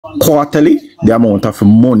quarterly the amount of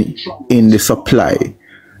money in the supply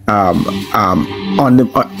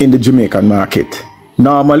in the Jamaican market.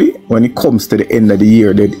 Normally, when it comes to the end of the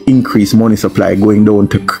year, they increase money supply going down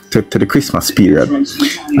to the Christmas period.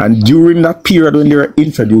 And during that period when they were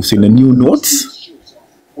introducing the new notes,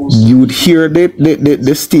 you would hear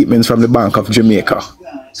the statements from the Bank of Jamaica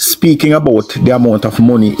speaking about the amount of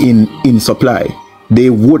money in supply. They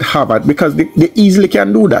would have it because they easily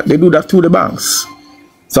can do that. They do that through the banks.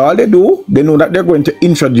 So all they do, they know that they're going to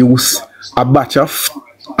introduce a batch of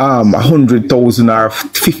 100,000 or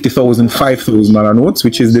 50,000, 5,000 notes,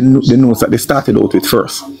 which is the notes that they started out with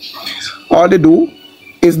first. All they do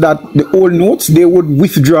is that the old notes, they would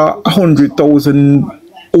withdraw 100,000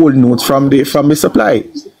 old notes from the supply.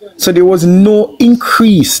 So there was no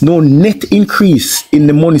increase, no net increase in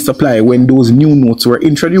the money supply when those new notes were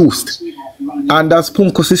introduced. And as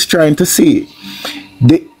Punkos is trying to say,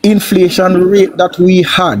 the inflation rate that we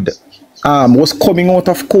had was coming out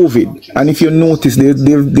of COVID. And if you notice,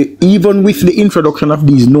 even with the introduction of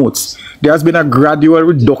these notes, there has been a gradual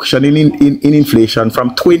reduction in inflation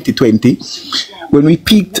from 2020, when we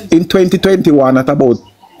peaked in 2021 at about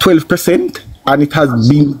 12%, and it has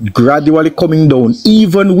been gradually coming down,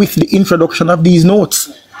 even with the introduction of these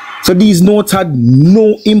notes. So these notes had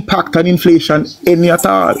no impact on inflation any at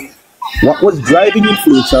all. What was driving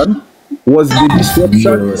inflation was the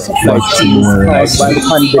disruption in supply chains caused by the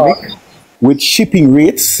pandemic, with shipping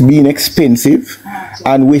rates being expensive,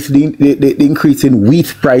 and with the increase in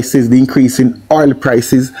wheat prices, the increase in oil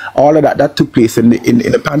prices, all of that took place in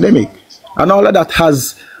the pandemic. And all of that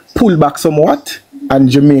has pulled back somewhat, and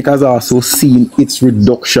Jamaica has also seen its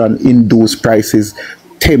reduction in those prices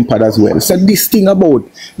tempered as well. So this thing about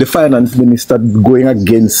the finance minister going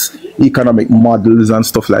against economic models and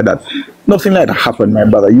stuff like that, nothing like that happened, my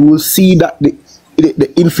brother. You will see that the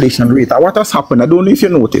inflation rate, what has happened, I don't know if you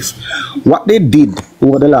noticed, what they did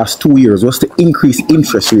over the last 2 years was to increase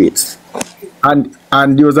interest rates. And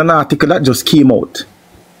there was an article that just came out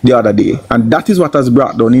the other day, and that is what has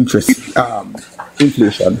brought down inflation.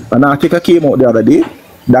 An article came out the other day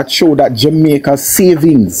that showed that Jamaica's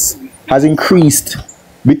savings has increased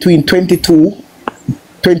between 22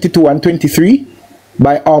 and 23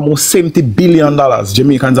 by almost $70 billion.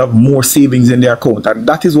 Jamaicans have more savings in their account, and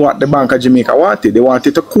that is what the Bank of Jamaica wanted. They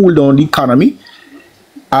wanted to cool down the economy,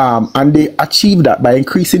 and they achieved that by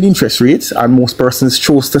increasing interest rates, and most persons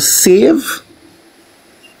chose to save,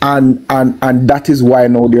 and that is why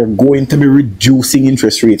now they're going to be reducing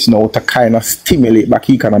interest rates now to kind of stimulate back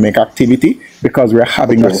economic activity, because we're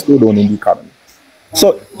having a slowdown in the economy.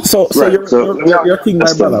 So your thing,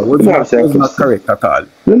 my brother, was not correct at all.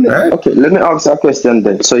 Let me ask a question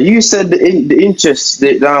then. So you said the interest,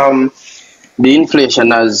 the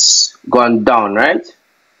inflation has gone down, right?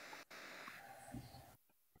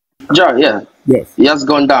 Yeah. Yes. It has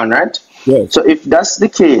gone down, right? Yes. So if that's the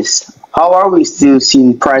case, how are we still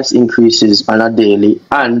seeing price increases on a daily,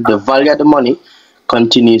 and the value of the money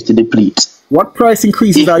continues to deplete? What price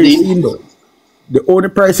increases are you seeing though? The only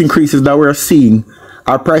price increases that we're seeing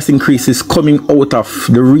are price increases coming out of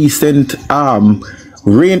the recent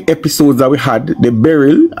rain episodes that we had, the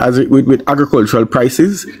barrel with agricultural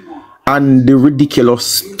prices, and the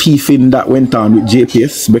ridiculous thieving that went on with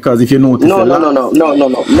JPS. Because if you notice,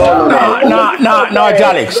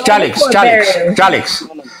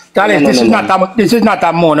 Jalix, this is not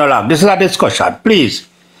a monologue. This is a discussion. Please.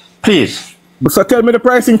 So tell me the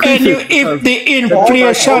price increase. If the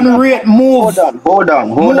inflation rate moves, hold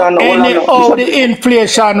on. The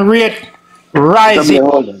inflation rate rising.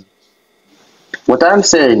 Hold on. What I'm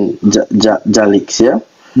saying, Jalix, yeah?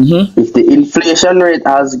 If the inflation rate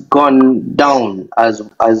has gone down as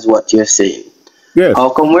what you're saying, yes, how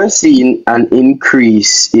come we're seeing an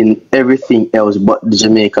increase in everything else but the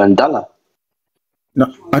Jamaican dollar? No,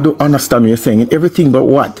 I don't understand what you're saying. Everything but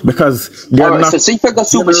what? Because they're not. So if you go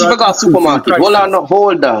supermarket, hold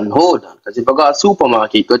on. Because if I go to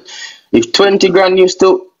supermarket, but if 20 grand used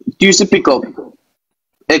to pick up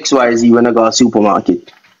XYZ when I go to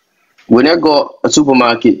supermarket, when I go to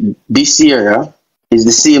supermarket this year, is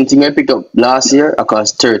the same thing I picked up last year. I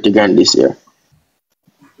cost 30 grand this year.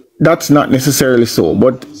 That's not necessarily so,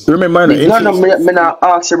 but remember... Me not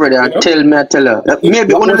ask you, brother, and tell me, I tell her.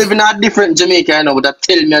 Maybe want to live in a different Jamaica, I know, but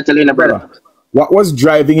tell me, I tell you, brother. What was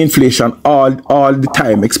driving inflation all the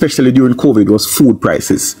time, especially during COVID, was food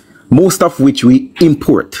prices, most of which we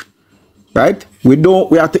import, right? We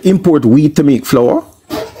have to import wheat to make flour.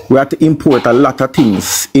 We have to import a lot of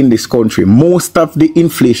things in this country. Most of the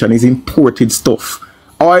inflation is imported stuff.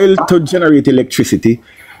 Oil to generate electricity.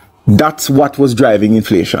 That's what was driving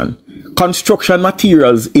inflation. Construction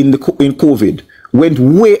materials in COVID went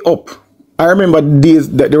way up. I remember days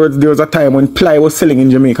that there was a time when ply was selling in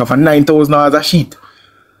Jamaica for $9,000 a sheet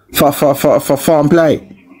for farm ply.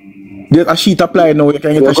 There's a sheet of ply now. You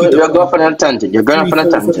can get a sheet. You're going off on a tangent. You're going off on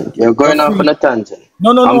a tangent. You're going off on a tangent.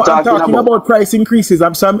 No. I'm talking about price increases.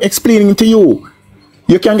 I'm explaining to you.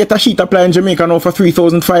 You can get a sheet of ply in Jamaica now for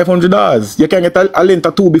 $3,500. You can get a length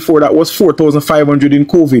or two before that was $4,500 in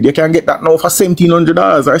COVID. You can get that now for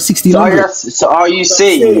 $1,700 or $1,600. So are you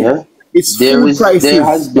saying, it's food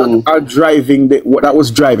prices that are driving that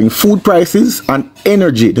was driving food prices and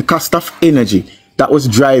energy, the cost of energy that was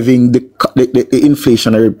driving the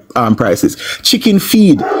inflationary prices. Chicken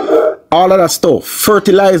feed, all of that stuff,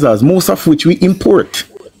 fertilizers, most of which we import.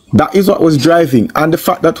 That is what was driving. And the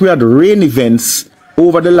fact that we had rain events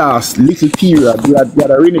over the last little period, we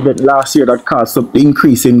had a rain event last year that caused some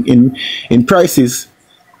increase in prices,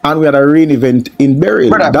 and we had a rain event in burial.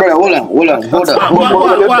 Brother, hold on,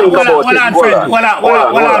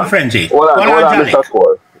 Frenzy. Hold on, Mr.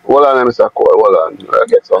 Cole. Hold on, Mr. Cole. Hold on.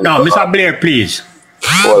 No, Mr. Blair, please.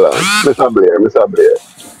 Hold on, Mr. Blair.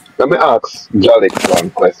 Let me ask Jalix one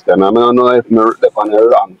question. I don't know if I'm on the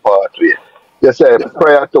wrong pathway. You said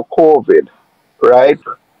prior to COVID, right?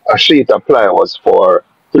 A sheet of ply was for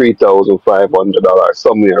 $3,500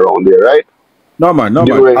 somewhere around there, right? No man.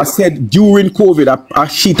 I said during COVID, a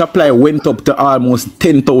sheet of ply went up to almost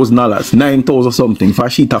 $10,000, $9,000 or something for a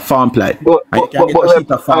sheet of farm ply. But after COVID,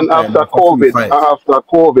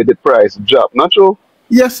 the price dropped, not true?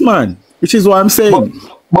 Yes, man. Which is what I'm saying.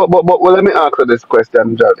 But let me ask you this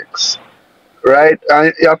question, Jalix. Right?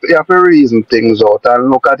 And you have to reason things out and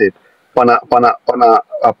look at it on a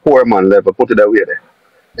poor man level, put it away there.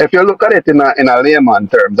 If you look at it in a layman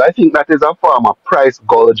terms, I think that is a form of price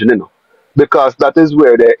gouging, you know, because that is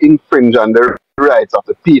where they infringe on the rights of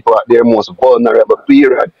the people at their most vulnerable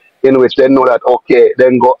period, in which they know that, okay,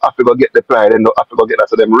 then have to go get the ply, then have to go get that,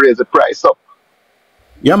 so them raise the price up.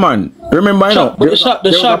 Yeah, man. Remember, I know. But the shop,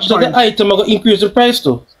 so the item are going to increase the price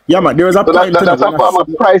too. Yeah, man. There was a point. That's a form of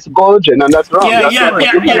price gouging, and that's wrong. Yeah.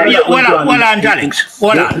 Hold on, Jalix.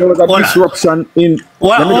 Hold on. There was a disruption in.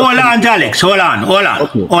 Hold on, Jalix.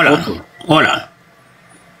 Hold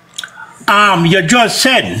on. You just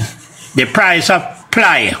said the price of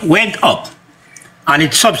ply went up, and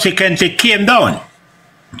it subsequently came down.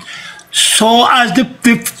 So as the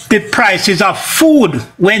prices of food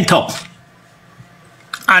went up,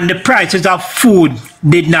 and the prices of food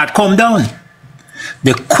did not come down.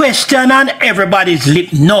 The question on everybody's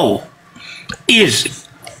lip now is,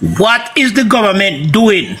 what is the government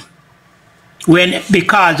doing when,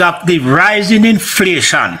 because of the rising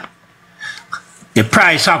inflation, the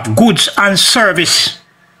price of goods and service,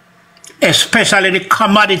 especially the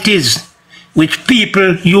commodities which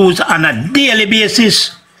people use on a daily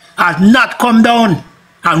basis, has not come down?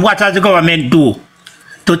 And what has the government do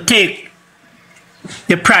to take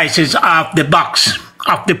the prices off the backs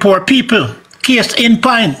of the poor people? Case in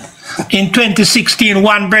point, in 2016,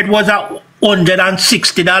 one bread was at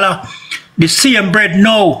 $160. The same bread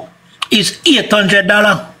now is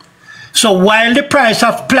 $800. So while the price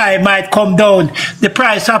of ply might come down, the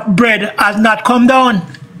price of bread has not come down.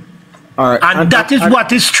 All right. And that is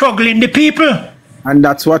what is struggling the people. And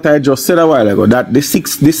that's what I just said a while ago, that the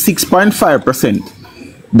 6.5%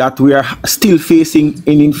 that we are still facing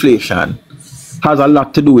in inflation has a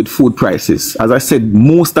lot to do with food prices. As I said,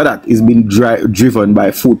 most of that is being driven by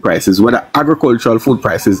food prices, whether agricultural food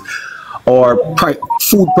prices or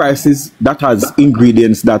food prices that has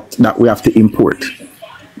ingredients that we have to import.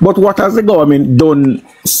 But what has the government done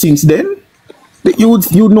since then?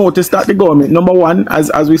 You notice that the government, number one,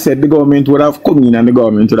 as we said, the government would have come in and the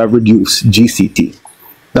government would have reduced GCT.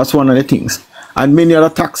 That's one of the things. And many other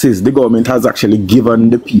taxes, the government has actually given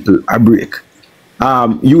the people a break.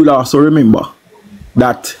 You'll also remember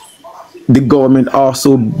that the government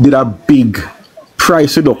also did a big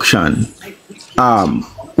price reduction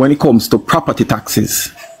when it comes to property taxes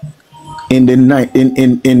in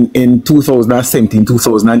 2017,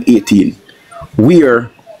 2018, where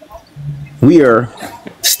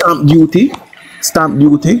stamp duty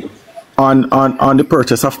on the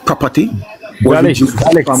purchase of property Alex,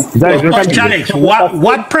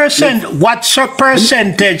 what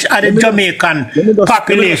percentage of the Jamaican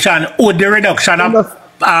population would the reduction of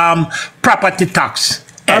property tax?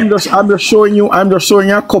 I'm just showing you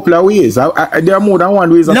a couple of ways. There are more than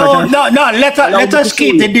one ways. No. Let us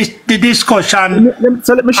keep the discussion.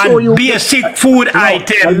 So let me show you basic food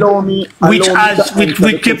item which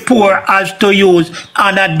the poor has to use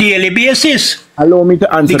on a daily basis. Allow me to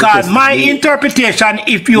answer. Because my interpretation,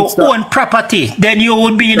 if you own property, then you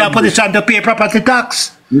would be in a position to pay property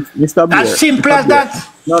tax. Mr. Beer. As simple as that.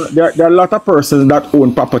 No, there are a lot of persons that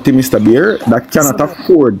own property, Mr. Beer, that cannot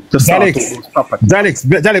afford to sort out those property. Alex,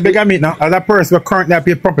 beg me now, as a person who currently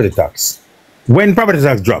pay property tax. When property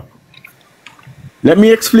tax drop? Let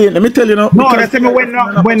me explain. Let me tell you now. No, that's me when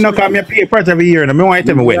no come I pay price every year. And I want you to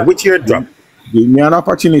tell me when. Which year drop? Give me an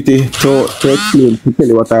opportunity to explain, to tell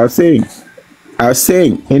you what I was saying. I was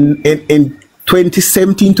saying in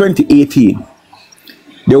 2017, 2018,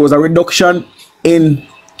 there was a reduction in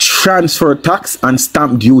transfer tax and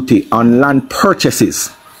stamp duty on land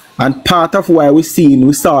purchases. And part of why we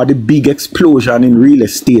saw the big explosion in real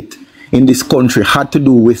estate in this country had to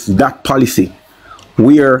do with that policy,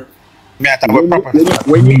 where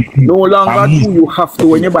when you no longer do you have to,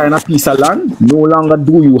 when you're buying a piece of land, no longer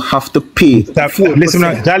do you have to pay. Listen,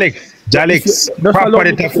 Jalix,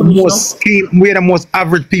 property tax, we're the most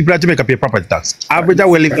average people at Jamaica pay property tax. Average that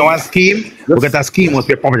will live in one scheme, because that scheme must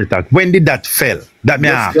pay property tax. When did that fail? That may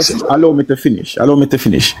ask. Just allow me to finish.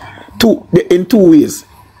 In two ways.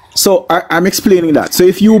 So I'm explaining that. So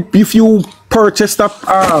if you purchased a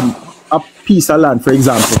piece of land, for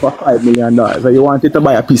example, for $5 million, and you wanted to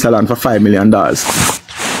buy a piece of land for $5 million,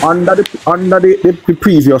 under the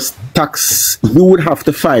previous tax, you would have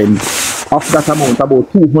to find of that amount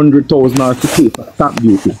about $200,000 to pay for stamp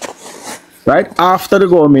duty. Right? After the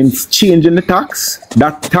government's changing the tax,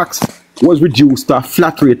 that tax was reduced to a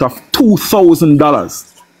flat rate of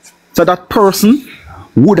 $2,000. So that person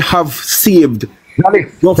would have saved.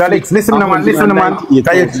 Jalix, listen to man.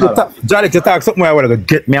 Jalix, you talk something where I want to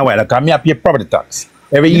get me a while. Because I pay property tax.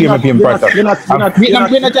 Every year I pay property tax. You're not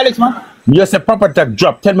Jalix, man. You just say property tax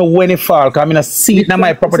drop. Tell me when it fall. Because I'm going to see it in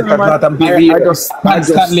my property tax. I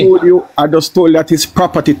just told you that his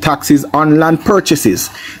property taxes on land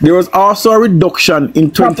purchases. There was also a reduction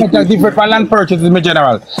in 20. Property tax different from land purchases in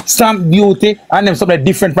general. Stamp duty and then something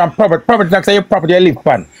different from property. Property tax is your property you live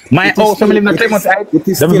on. My house, I live in the same house. It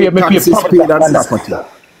is still taxes paid on property.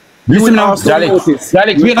 Listen now, Jalix,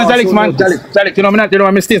 wait now, Jalix, man. Jalix, you know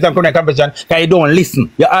my mistakes I'm coming to conversation because you don't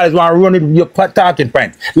listen. You always want to run with your talking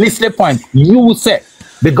point. Listen to the point. You say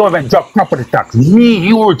the government drop property tax. Me,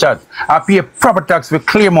 you, Richard, I pay property tax for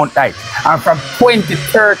Claremont Heights. And from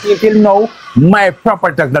 2013 till now, my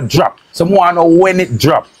property tax not drop. Someone want to know when it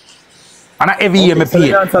drop. And every year I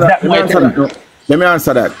pay. Let me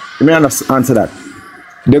answer that.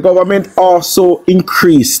 The government also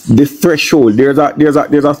increased the threshold. There's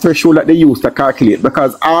a threshold that they use to calculate,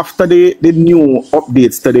 because after the new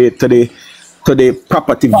updates to the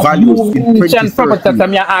property values in 2013. Property tax,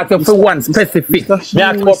 I'm asking for one specific. Me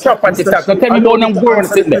ask for property tax. So tell me don't I'm going to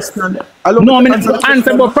sit there. No, I'm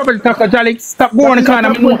answer about property tax, Jalix. Stop going in the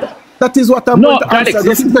corner. That is what I'm going to answer.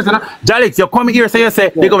 Jalix, you come here, so you say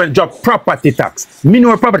they're going to drop property tax. Me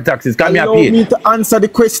know property taxes can be paid. Allow me to answer the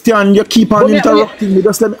question. You keep on interrupting me.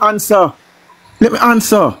 Just let me answer. Let me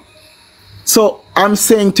answer. So I'm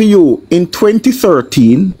saying to you, in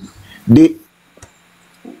 2013,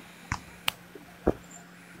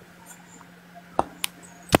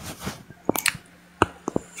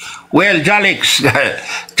 Well, Jalix,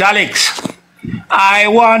 I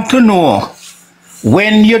want to know,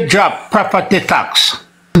 when you drop property tax,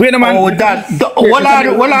 wait a minute. What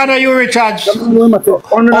are you, Richard?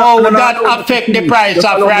 How would that affect the price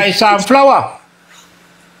of rice and flour?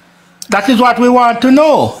 That is what we want to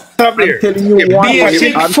know. I'm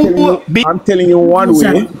telling you one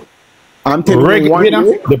way.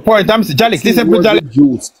 The point I'm saying, Jalix, listen to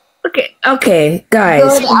Jalix. Okay,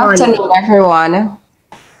 guys. Good afternoon, everyone.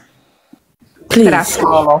 Please. Good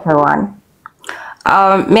afternoon, everyone.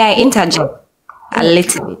 May I interject a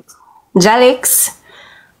little bit? Jalix,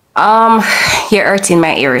 you're hurting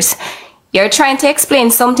my ears. You're trying to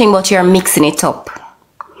explain something, but you're mixing it up.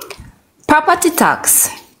 Property tax,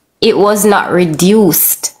 it was not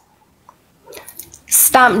reduced.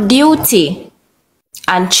 Stamp duty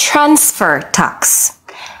and transfer tax,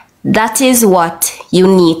 that is what you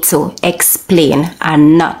need to explain,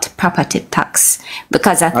 and not property tax.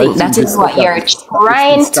 Because I think that is what you're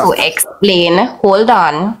trying to explain. Hold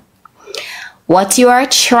on. What you are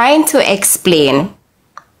trying to explain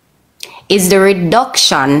is the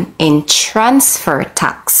reduction in transfer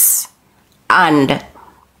tax and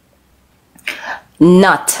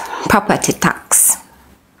not property tax.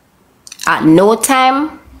 At no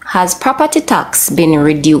time has property tax been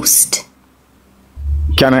reduced.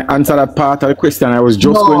 Can I answer that part of the question? I was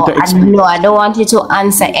just going to explain. No, I don't want you to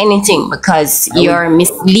answer anything, because you're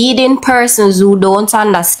misleading persons who don't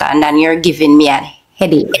understand, and you're giving me a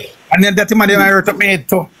headache. And then that man I hurt up my head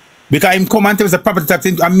too. Because I'm come and tell me the property tax,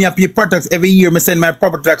 and me pay property tax every year. I send my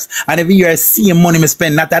property tax, and every year I see money I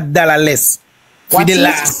spend, not $1 less. For the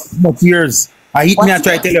last years. I hit me and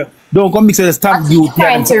try to tell you, don't come mix with the stamp duty. He's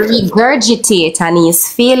trying to regurgitate and he's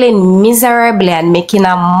feeling miserably and making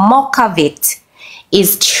a mock of it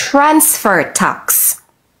is transfer tax.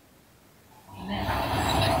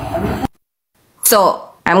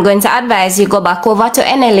 So I'm going to advise you go back over to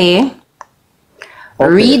NLA.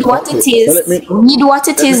 Okay, read what it is. Read what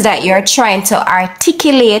it is that you're trying to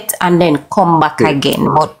articulate, and then come back again.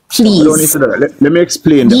 But please, let me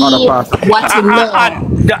explain the other part. What you know.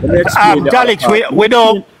 Alex,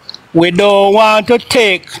 we don't want to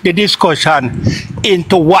take the discussion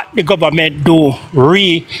into what the government do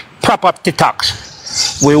property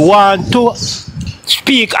tax. We want to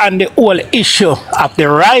speak on the whole issue of the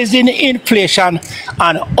rising inflation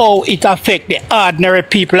and how it affects the ordinary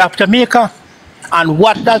people of Jamaica. And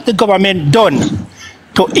what has the government done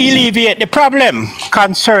to alleviate the problem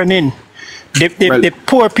concerning the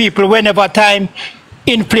poor people whenever time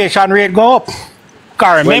inflation rate go up?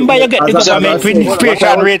 Because remember, you get the government with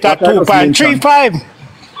inflation rate at 2.35.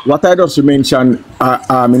 What I just mentioned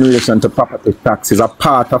in relation to property tax is a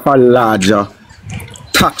part of a larger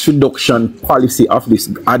tax reduction policy of this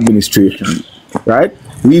administration, right?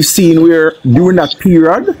 We've seen where during that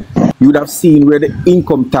period, you would have seen where the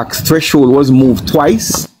income tax threshold was moved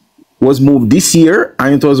twice, was moved this year,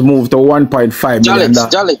 and it was moved to 1.5 million.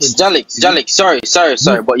 Jalix, sorry,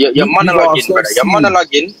 but you're monologuing, brother. You're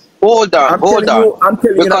monologuing. Hold on. I'm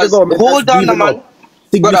telling you because, hold on, man.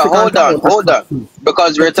 Brother, hold on.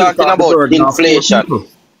 Because we're talking about inflation.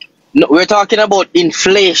 No, we're talking about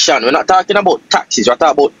inflation. We're not talking about taxes. We're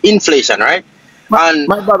talking about inflation, right? And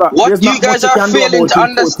my brother, what you guys are failing to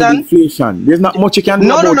understand, inflation. There's not much you can do.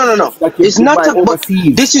 No. It's not. But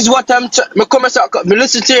this is what I'm. Me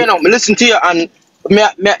listen to you now. Me listen to you, and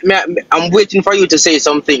I'm waiting for you to say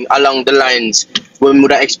something along the lines when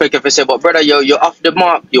would I expect you to say. But brother, you're off the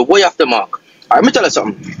mark. You're way off the mark. All right, let me tell you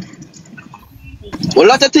something. A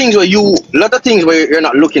lot of things where you're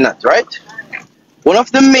not looking at, right? One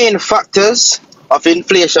of the main factors of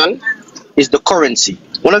inflation is the currency.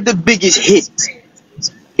 One of the biggest hits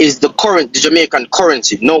is the Jamaican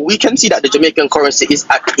currency. Now, we can see that the Jamaican currency is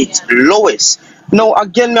at its lowest. Now,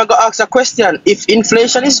 again, I'm going to ask a question. If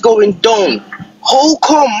inflation is going down, how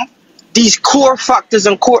come these core factors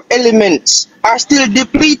and core elements are still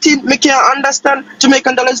depleting? I can't understand.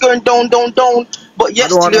 Jamaican dollar is going down. But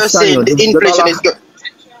yes, you're saying the inflation is good.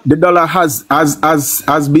 The dollar has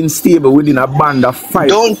been stable within a band of 5.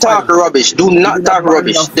 Don't talk rubbish. Do not talk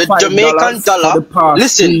rubbish. The Jamaican dollar.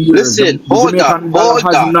 Listen. Hold on. No.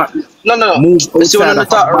 Listen, when you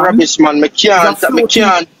talk rubbish, man. I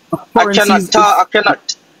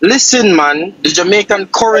cannot. Listen, man. The Jamaican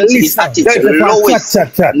currency is at its lowest.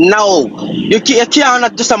 Now, you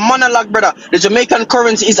cannot just a monologue, brother. The Jamaican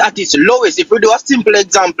currency is at its lowest. If we do a simple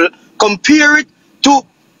example, compare it to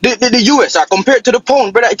the US, compared to the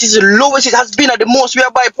pound, brother, it is the lowest it has been. At the most we are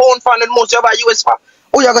buy pound for and the most we are buy US for.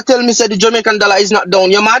 Oh, you're going to tell me say the Jamaican dollar is not down?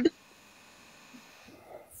 You mad?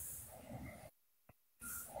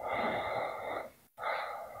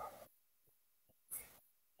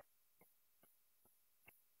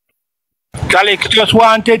 Alex just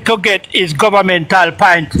wanted to get his governmental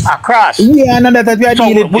point across. Yeah, and that we are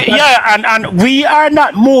dealing with. And we are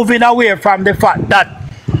not moving away from the fact that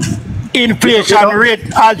inflation rate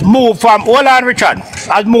has moved from, hold on, Richard,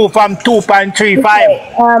 has moved from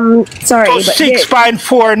 2.35 sorry, to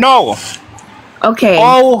 6.4 now. Okay.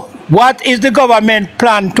 What is the government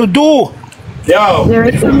plan to do? Yo.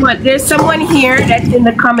 There's someone here that's in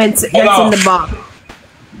the comments, that's in the box.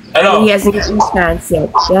 Hello. He hasn't given a chance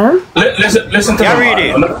yet. Yeah? Listen to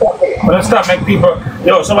me. Let's start make people.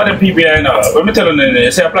 Some of them people here, when me tell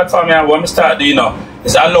them, say a platform here, when we start, is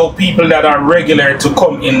allow people that are regular to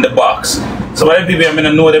come in the box. Some of them people I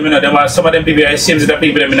know them, some of them people it seems that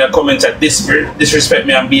people in the comments that disrespect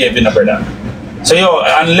me and behaving, brother. So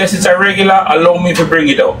unless it's a regular, allow me to bring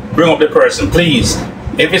it up. Bring up the person, please.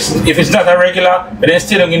 If it's not a regular, then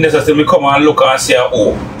still in this until we come and look and say,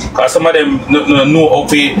 because some of them know how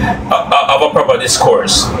to have a proper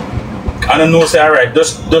discourse. And I know say, alright,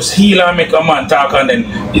 just heal and make a man talk, and then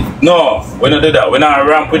no, we don't do that. We're not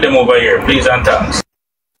ramp with them over here, please and thanks.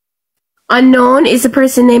 Unknown is the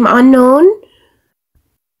person named Unknown.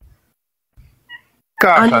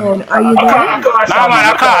 Unknown, are you there?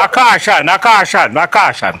 Caution.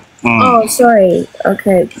 Oh, sorry.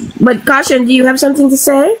 Okay. But Caution, do you have something to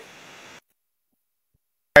say?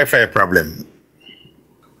 Fair problem.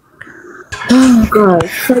 Oh, God.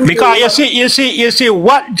 Because you see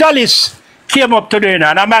what Jalix came up to do, and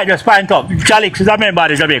I might just point out, Jalix is a member of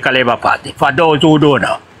the Jamaica Labour Party, for those who don't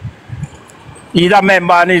know. He's a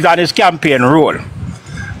member and he's on his campaign role.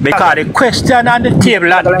 Because the question on the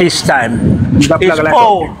table at this time is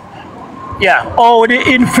how the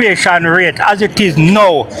inflation rate as it is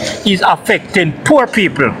now is affecting poor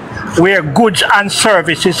people where goods and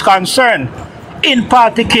services is concerned. In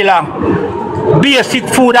particular, basic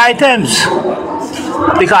food items.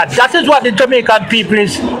 Because that is what the Jamaican people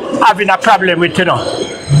is having a problem with, you know.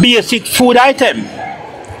 Basic food item.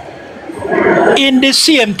 In the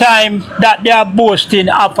same time that they are boasting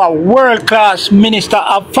of a world-class Minister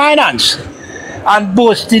of Finance and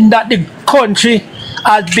boasting that the country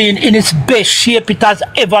has been in its best shape it has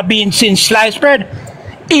ever been since sliced bread,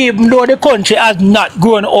 even though the country has not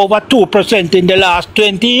grown over 2% in the last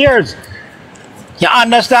 20 years. You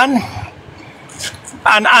understand?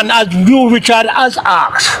 And as you, Richard, has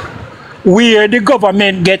asked, where the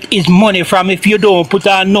government get its money from if you don't put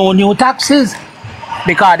on no new taxes?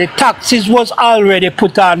 Because the taxes was already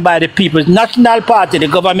put on by the People's National Party. The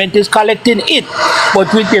government is collecting it.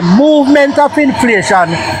 But with the movement of inflation,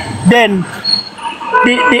 then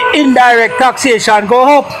the indirect taxation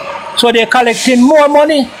go up. So they're collecting more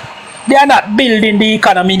money. They are not building the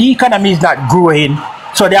economy. The economy is not growing.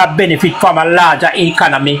 So they are benefit from a larger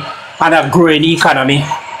economy and a growing economy.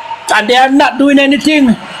 And they are not doing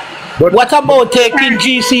anything. But what about taking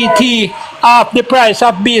GCT off the price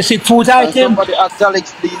of basic food items? Somebody ask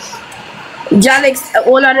Alex, please. Alex,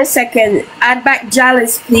 hold on a second. Add back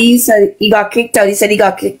Alex, please. He got kicked out. He said he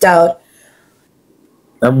got kicked out.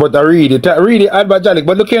 But I read it, add back Alex.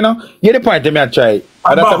 But look, you know, you're the point to me I try. Hey,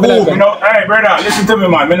 brother, listen to me,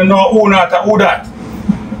 man. I don't know who not who that.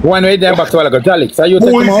 One way there back to Alex. Are you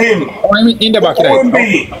who is him? I mean, in the back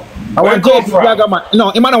right? I want J Blagger, man.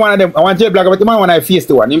 No, I'm not one of them. I want J Blagger, but I'm one I face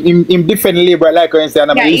the one. Him defend Labour like I say.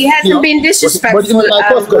 Yeah, he hasn't been disrespectful. But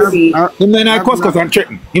him not cuss and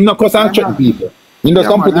threaten. Him not cuss and threaten people. He just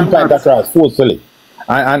come put him point across forcefully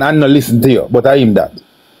and not listen to you. But I am that.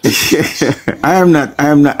 I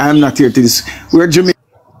am not here to this. We're Jamaica.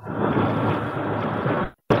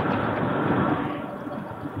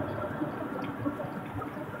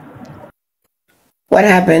 What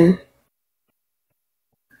happened?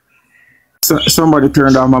 Somebody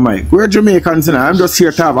turned on my mic. We're Jamaicans, and I'm just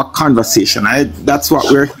here to have a conversation. That's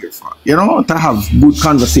what we're here for. You know, to have good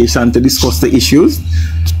conversation, to discuss the issues,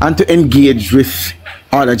 and to engage with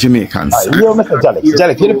other Jamaicans. Yo, Mr.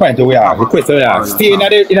 Jalek, here's the point we are. The question we are. Stay in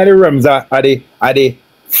the realms are the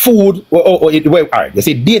food. Alright, you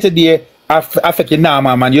see, day to day affecting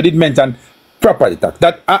normal man. You did mention property tax.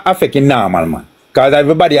 That affecting normal man. Because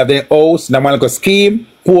everybody have their house, the man go scheme,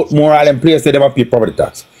 put moral in place, they never pay property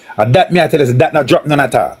tax. And that me I tell you, that not drop none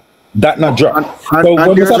at all. That not drop. So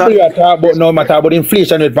when you talk about no matter about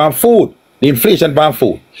inflation rate on food, the inflation on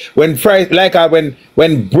food. When price like when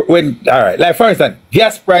all right, like for instance,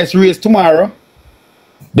 gas price raise tomorrow,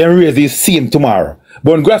 then raise the same tomorrow.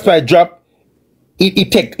 But when gas price drop,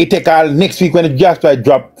 it take all next week when the gas price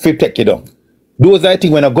drop, it take it down. Those are the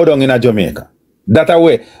things when I go down in Jamaica. That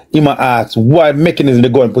way, he might ask what mechanism they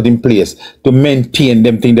go and put in place to maintain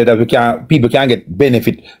them things that people can get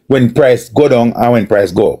benefit when price go down and when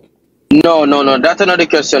price go up. No. That's another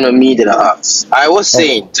question of me that I asked. I was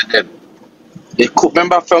saying to them,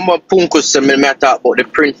 remember from what Punkus said, I talk about the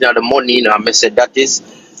printing of the money, you know, I said that is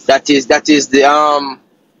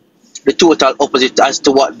the total opposite as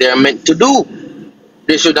to what they're meant to do.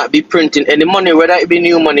 They should not be printing any money, whether it be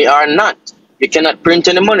new money or not. You cannot print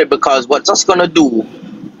any money because what that's gonna do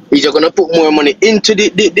is you're gonna put more money into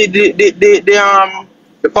the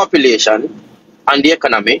population and the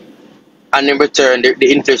economy, and in return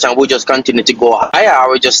the inflation will just continue to go higher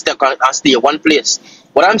or we just stuck and stay one place.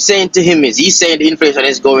 What I'm saying to him is he's saying the inflation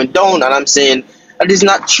is going down, and I'm saying that is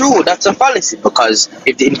not true. That's a fallacy, because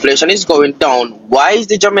if the inflation is going down, why is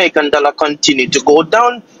the Jamaican dollar continue to go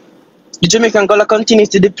down? The Jamaican dollar continues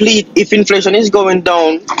to deplete. If inflation is going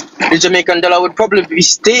down, the Jamaican dollar would probably be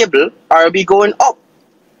stable or be going up.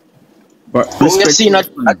 But we are seeing a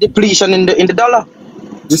depletion in the dollar.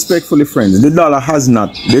 Respectfully, friends, the dollar has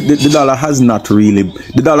not. The dollar has not really.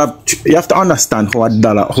 The dollar. You have to understand how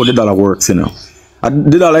the dollar works. You know,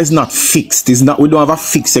 the dollar is not fixed. It's not. We don't have a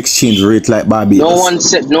fixed exchange rate like Barbados.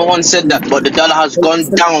 No one said that. But the dollar has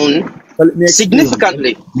gone down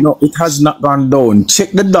significantly. No, it has not gone down.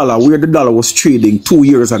 Check the dollar where the dollar was trading 2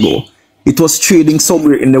 years ago. It was trading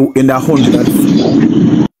somewhere in the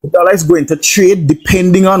 100. The dollar is going to trade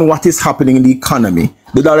depending on what is happening in the economy.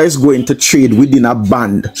 The dollar is going to trade within a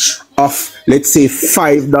band of, let's say,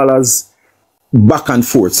 $5 back and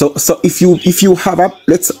forth. So if you have a,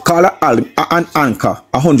 let's call it an anchor,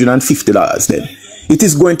 $150, then it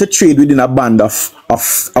is going to trade within a band of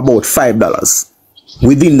about $5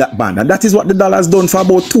 within that band. And that is what the dollar has done for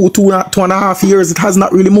about two and a half years. It has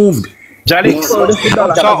not really moved. Jalix. So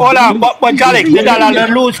hold on, but Jalix, the dollar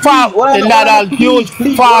lose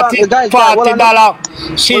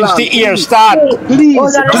 $40 since the year start.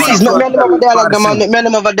 Please, man, have a dialogue, man,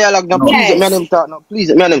 have a dialogue now. Please, man, him talk now.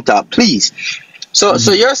 Please, man, him talk, please. So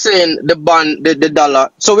you're saying the bond, the dollar.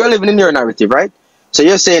 So we're living in your narrative, right? So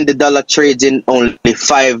you're saying the dollar trades in only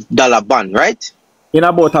 $5 bond, right? In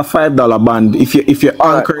about a $5 band, if you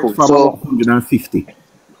anchor it from 150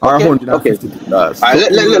 or $150. Alright,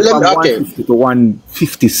 okay. 150 to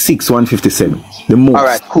 156, 157. The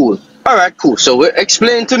most. Alright, cool. So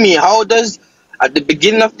explain to me, how does at the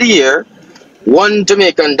beginning of the year, $1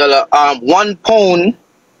 Jamaican, 1 pound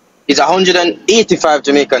is 185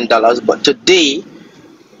 Jamaican dollars, but today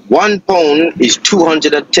 1 pound is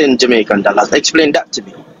 210 Jamaican dollars. Explain that to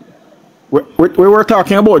me. We were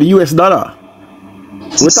talking about the US dollar.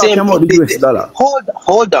 We're talking about the US dollar. Hold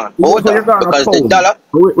on. Because the dollar.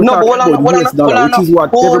 Which is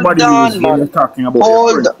what everybody is when you're talking about.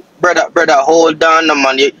 Brother, hold on,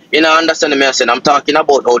 man. You don't understand me. I'm talking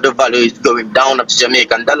about how the value is going down of the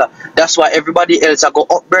Jamaican dollar. That's why everybody else go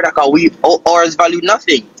up, brother, because ours value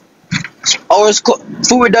nothing. Ours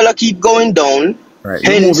food dollar keep going down. Right.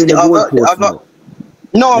 Hence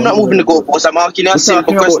no, I'm not moving the goalpost. I'm asking you a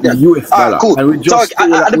simple question. Cool. So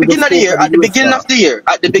at the beginning of the year, at the beginning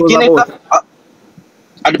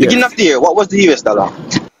of the year, what was the US dollar?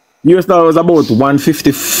 US dollar was about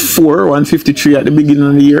 154, 153 at the beginning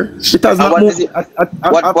of the year. It has not moved.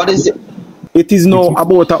 What is it? It is now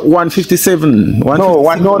about 157. No,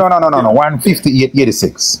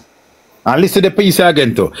 158.86. And listen to the piece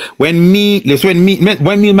again too. When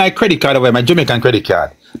my credit card over my Jamaican credit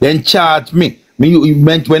card, then charge me. When they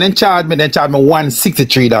charge me,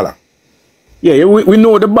 $163. Yeah, we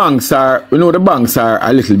know the banks are a little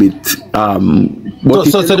bit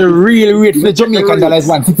so the real rate for the Jamaican dollar is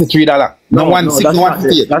 $163. No,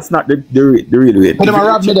 158. That's not the real rate. But they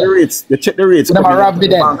check the rates. Them rob me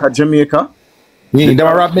then. Bank of Jamaica.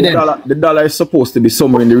 The dollar is supposed to be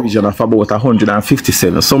somewhere in the region of about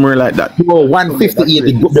 157, somewhere like that. No,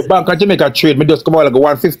 158. The Bank of Jamaica trade me just come out like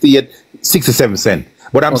 158.67 cents.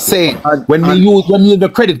 But I'm saying when we use the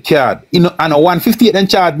credit card, and a 158 then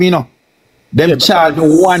charge me, them charge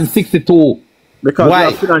 162. Because there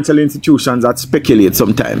are financial institutions that speculate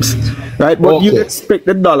sometimes, right? But you expect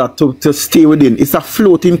the dollar to stay within. It's a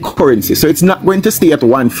floating currency, so it's not going to stay at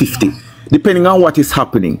 150, depending on what is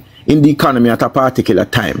happening in the economy at a particular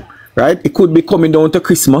time, right? It could be coming down to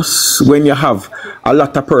Christmas when you have a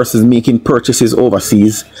lot of persons making purchases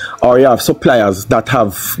overseas, or you have suppliers that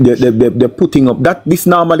have they're putting up that. This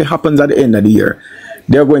normally happens at the end of the year.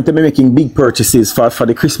 They're going to be making big purchases for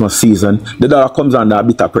the Christmas season. The dollar comes under a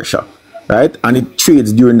bit of pressure, right? And it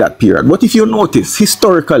trades during that period. But if you notice,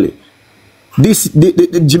 historically,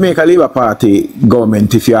 the Jamaica Labour Party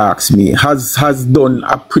government, if you ask me, has done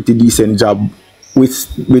a pretty decent job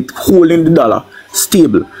with holding the dollar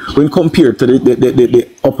stable when compared to the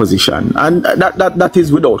opposition, and that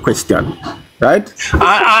is without question, right?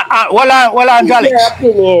 Hold on, Jalix.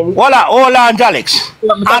 Hold on, Jalix.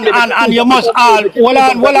 And you must add, hold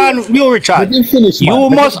on, you Richard. You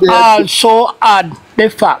must also add the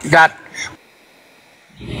fact that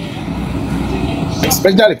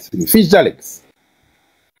Fish Jalix.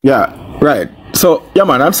 Yeah, right. So, yeah,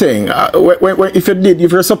 man, I'm saying,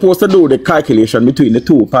 if you're supposed to do the calculation between the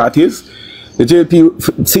two parties, the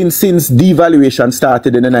JLP, since devaluation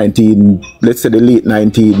started in the late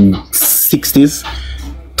 1960s,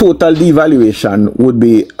 total devaluation would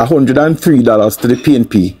be $103 to the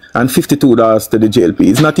PNP and $52 to the JLP.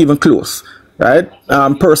 It's not even close, right?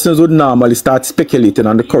 Persons would normally start speculating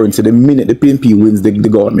on the currency the minute the PNP wins the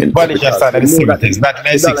government. But it just started in the 70s, not in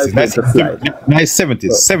the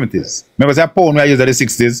 60s, 70s. Remember that pound we used in the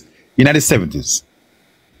 60s, in the 70s.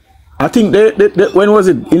 I think when was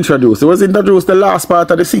it introduced? It was introduced the last part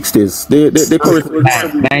of the 60s.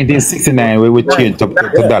 1969, we would change to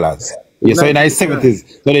dollars. Yeah, so in the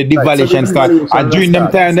 70s, so the devaluation started. And during them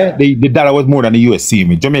time, the dollar was more than the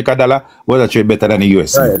USC. Jamaica dollar was actually better than the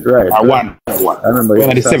USC. Right. I remember in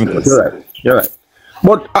the 70s. You're right.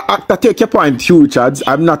 But I take your point, Hugh Richards.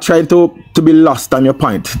 I'm not trying to be lost on your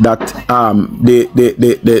point that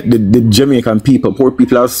the Jamaican people, poor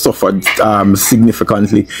people, have suffered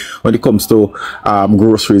significantly when it comes to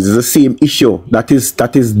groceries. It's the same issue that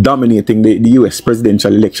is dominating the US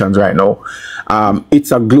presidential elections right now.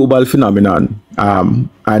 It's a global phenomenon, and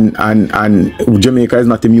Jamaica is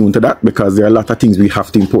not immune to that because there are a lot of things we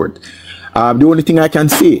have to import. The only thing I can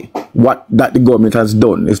say that the government has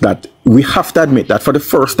done is that we have to admit that for the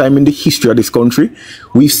first time in the history of this country,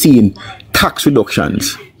 we've seen tax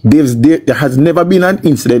reductions. There has never been an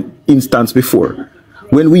instance before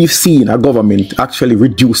when we've seen a government actually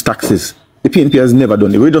reduce taxes. The PNP has never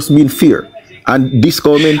done it. We've just been fair. And this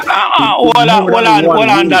government... Hold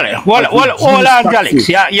on, Alex.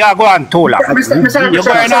 Yeah, go on, Tola. You're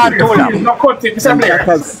going on, Tola. Don't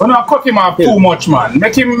cut him off too much, man.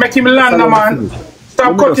 Make him land, man.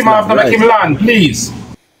 Stop cutting him off and make him land, please.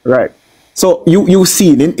 Right. So you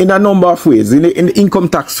see in a number of ways in the income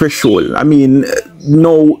tax threshold. I mean,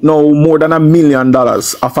 no more than $1 million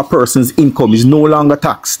of a person's income is no longer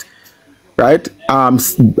taxed, right?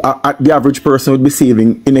 The average person would be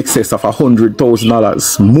saving in excess of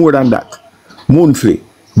 $100,000, more than that, monthly,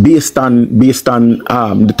 based on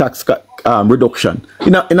the tax reduction.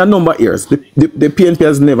 In a number of years, the PNP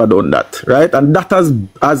has never done that, right? And that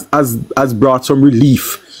has brought some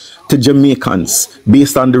relief to Jamaicans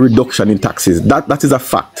based on the reduction in taxes. That is a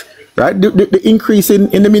fact, right? The increase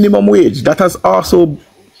in the minimum wage, that has also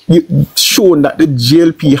shown that the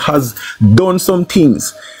JLP has done some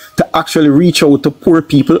things to actually reach out to poor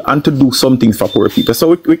people and to do some things for poor people.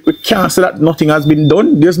 So we can't say that nothing has been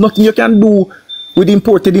done. There's nothing you can do with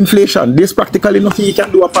imported inflation. There's practically nothing you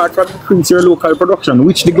can do apart from increase your local production,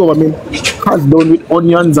 which the government has done with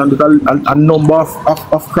onions and with a number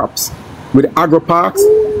of crops. With agro parks,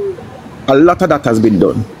 a lot of that has been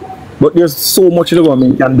done, but there's so much the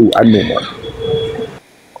government can do and no more.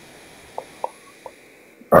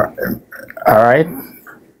 All right.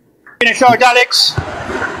 Finish out, Alex.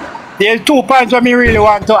 There's 2 points that me really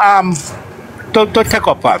want to take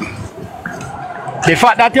up on. The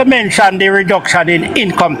fact that you mentioned the reduction in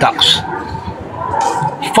income tax.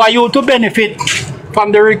 For you to benefit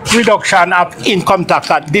from the reduction of income tax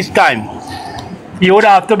at this time, you would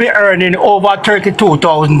have to be earning over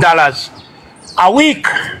 $32,000 a week.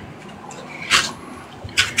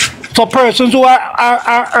 So persons who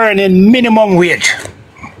are earning minimum wage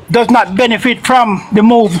does not benefit from the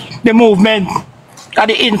movement of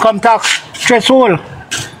the income tax threshold.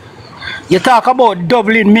 You talk about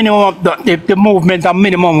doubling minimum the movement of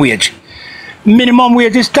minimum wage. Minimum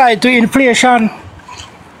wage is tied to inflation.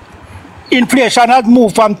 Inflation has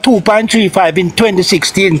moved from 2.35 in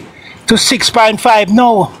 2016 to 6.5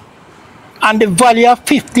 now, and the value of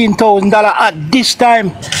 $15,000 at this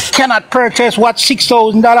time cannot purchase what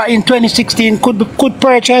 $6,000 in 2016 could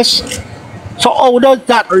purchase. So how does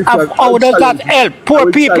that help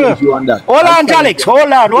poor people? Hold on, Alex.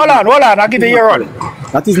 Hold on. I'll give you your own.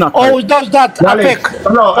 That is not. How does that affect?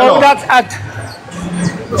 Hello.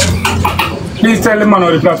 Please tell the man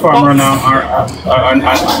on the platform right now.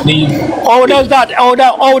 How does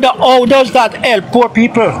that help poor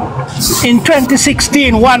people? In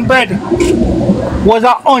 2016, one bread was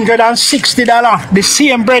 $160. The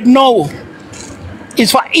same bread now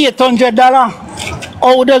is for $800.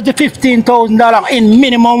 How does the $15,000 in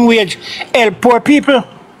minimum wage help poor people?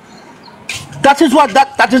 That is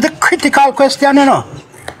the critical question, you know.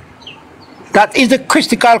 That is the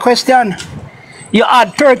critical question. You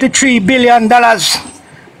add $33 billion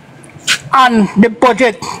on the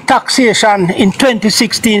budget taxation in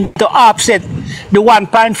 2016 to offset the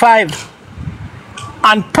 1.5.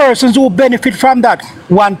 And persons who benefit from that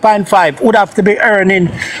 1.5 would have to be earning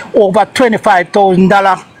over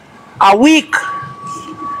 $25,000 a week.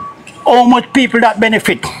 How much people that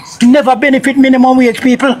benefit? Never benefit minimum wage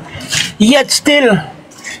people. Yet still,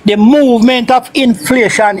 the movement of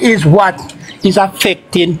inflation is what is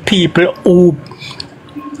affecting people who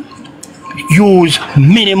use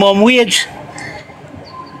minimum wage,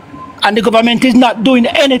 and the government is not doing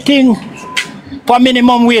anything for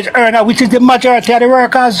minimum wage earner, which is the majority of the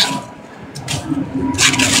workers.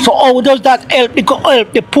 So how does that help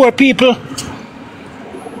the poor people?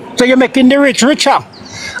 So you're making the rich richer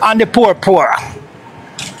and the poor poorer.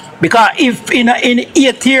 Because if in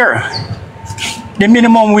 8 years the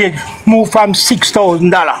minimum wage moved from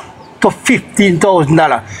 $6,000 to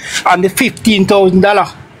 $15,000, and the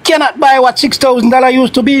 $15,000 cannot buy what $6,000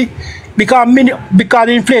 used to be, because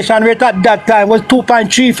the inflation rate at that time was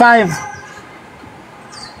 2.35.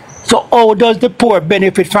 So how does the poor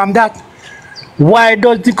benefit from that? Why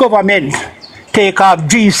does the government take off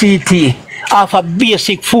GCT off a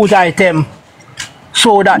basic food item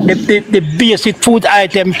so that the basic food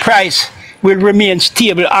item price will remain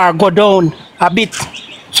stable or go down a bit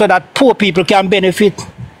so that poor people can benefit?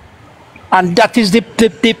 And that is the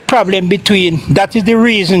problem that is the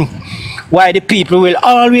reason why the people will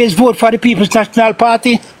always vote for the People's National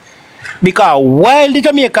Party. Because while the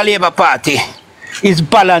Jamaica Labour Party is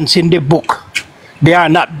balancing the book, they are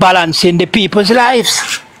not balancing the people's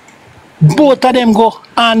lives. Both of them go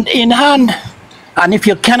hand in hand. And if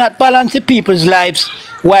you cannot balance the people's lives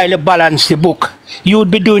while you balance the book, you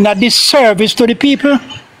would be doing a disservice to the people.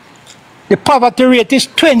 The poverty rate is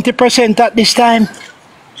 20% at this time.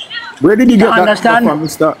 Where did you get that understand? from,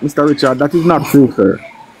 Mr. Richard? That is not true, sir.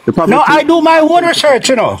 No, I do my own research,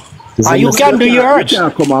 you know. You can do yours. You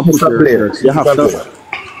can't come and put your research. You have to.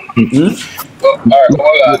 All right,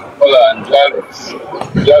 hold on, Alex.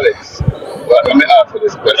 Well, let me answer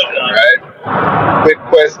this question, right? Quick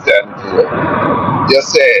question to you. You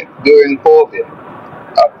say during COVID,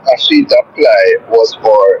 a sheet of ply was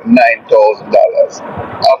for $9,000.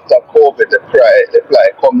 After COVID, the ply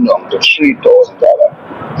come down to $3,000.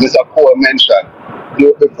 Mr. Cole mentioned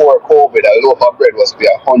before COVID, a loaf of bread was for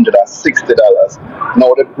 $160.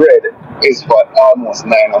 Now the bread is for almost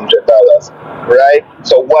 $900, right?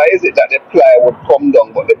 So why is it that the ply would come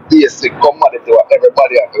down, but the basic commodity that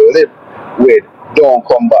everybody have to live with don't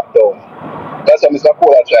come back down? That's what Mr.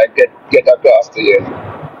 Cole try to get across to you.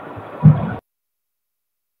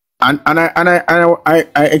 And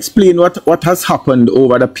I explain what has happened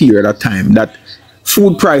over the period of time, that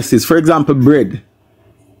food prices, for example, bread.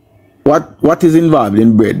 What is involved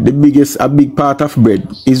in bread? A big part of bread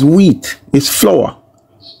is wheat, is flour,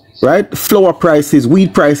 right? Flour prices,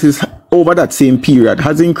 wheat prices over that same period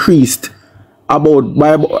has increased by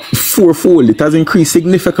about fourfold. It has increased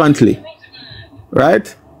significantly,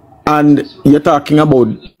 right? And you're talking about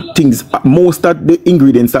things, most of the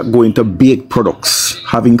ingredients that go into baked products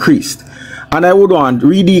have increased. And I would want,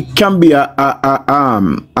 really can be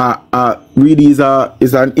really is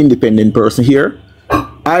an independent person here.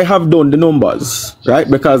 I have done the numbers, right?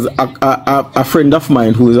 Because a friend of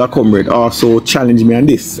mine who is a comrade also challenged me on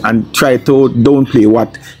this and tried to downplay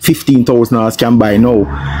what $15,000 can buy now.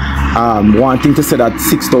 Wanting to say that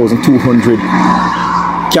 6,200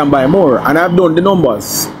 can buy more. And I've done the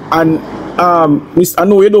numbers. And I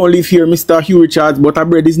know you don't live here, Mr. Hugh Richards, but a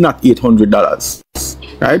bread is not $800,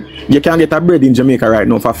 right? You can get a bread in Jamaica right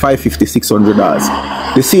now for $550,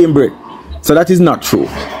 $600. The same bread. So that is not true,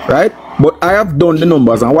 right? But I have done the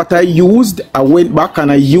numbers, and what I used, I went back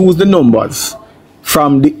and I used the numbers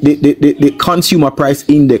from the consumer price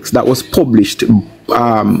index that was published,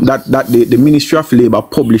 that the Ministry of Labour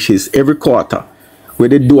publishes every quarter, where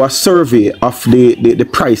they do a survey of the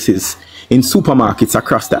prices in supermarkets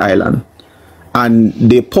across the island. And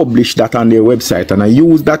they publish that on their website, and I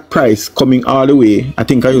use that price coming all the way. I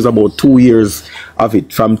think I use about 2 years of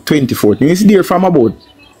it from 2014. It's there from about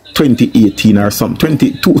 2018 or something,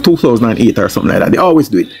 2008 or something like that. They always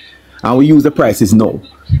do it, and we use the prices now.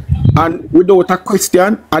 And without a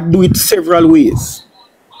question, I do it several ways.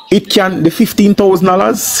 It can, the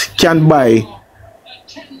 $15,000 can buy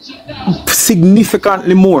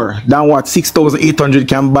significantly more than what 6,800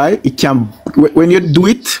 can buy. It can, when you do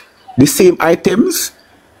it, the same items,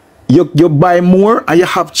 you buy more and you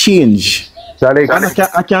have change. And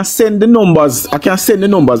I can send the numbers. I can send the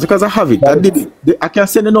numbers because I have it. I can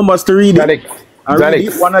send the numbers to read it. And read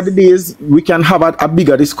it. One of the days we can have a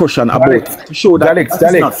bigger discussion about it to show that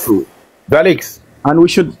that's not true. And we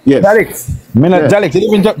should, yes. You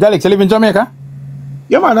live in Jamaica?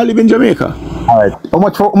 Yeah, man, I live in Jamaica. All right. How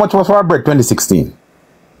much was for bread 2016?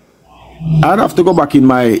 I'd have to go back in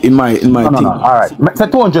my thing. No. All right. Say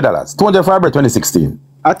 $200. $200 for bread 2016.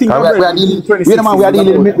 I think we are dealing. We are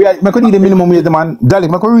dealing. We could need the minimum wage, man.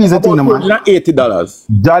 Dalek, I could reason thing, man. Not $80.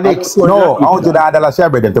 Dalek, no, $100 share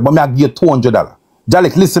bread, but me I give you $200.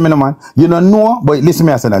 Dalek, listen me, man. You don't know, but listen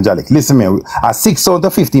me, I said, Dalek, listen me. At $6,000 to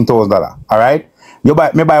 $15,000. All right. You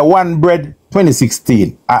buy one bread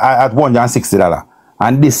 2016 at $160,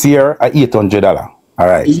 and this year at $800. All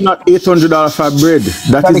right. It's not $800 for bread.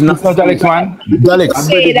 That is not Alex, man. Alex,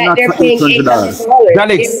 say that they're paying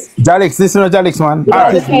 $800. Alex, listen to Alex, man.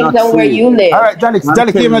 It depends on where you live. All right, Alex,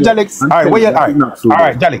 give me Alex. All right, where you? All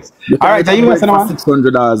right, Alex. All right, you listen, man.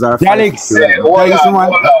 $600. Alex, hold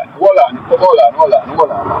on.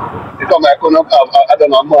 Because I don't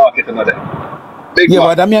know market another. Big yeah,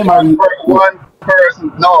 but I mean, one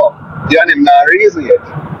person, no, you ain't even reason yet.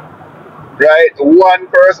 Right? One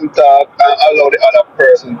person talk and allow the other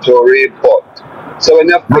person to report. So when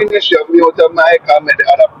you finish your mute the mic and make the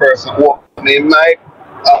other person open the mic,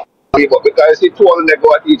 but because you two of them they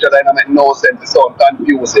go at each other and it make no sense, it sounds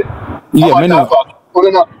confusing. Yeah, I know.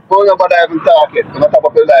 Hold on, but I haven't talked yet. I'm going to top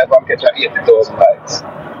up the live and catch 80,000 likes.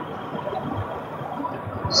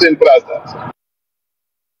 Simple as that.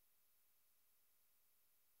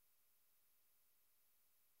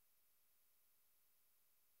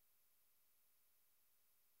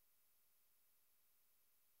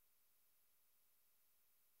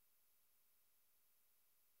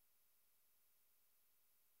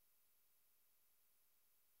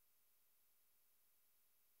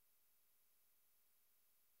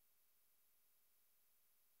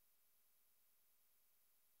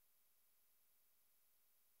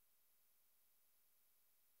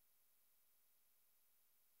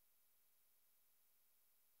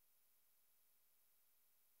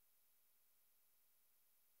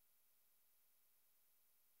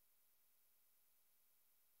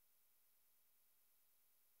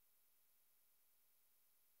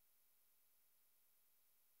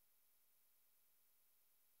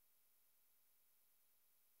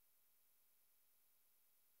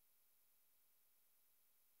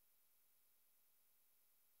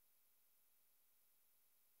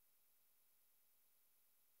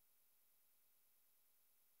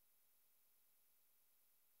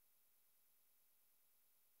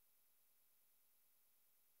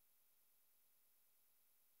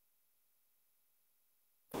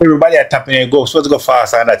 everybody are tapping and go. Supposed to go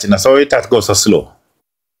fast and that, you know. So it has to go so slow.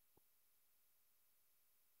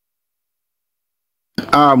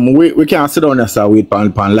 We can't sit down and wait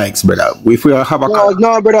pan likes, brother. If we have a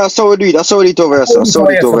no, brother, that's how we do it. That's how we do it over here, sir. That's how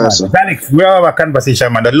we do it over here, sir. Alex, we have a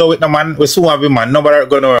conversation, man. The low it no man, we soon have him, man. Nobody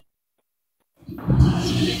gonna.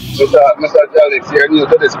 Mr. Alex, you're new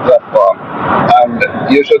to this platform, and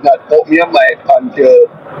you should not open your mic until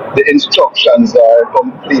the instructions are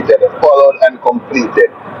completed, followed and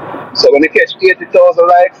completed. So when you catch 80,000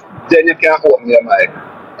 likes, then you can open your mic.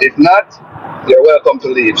 If not, you're welcome to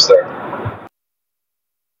leave, sir.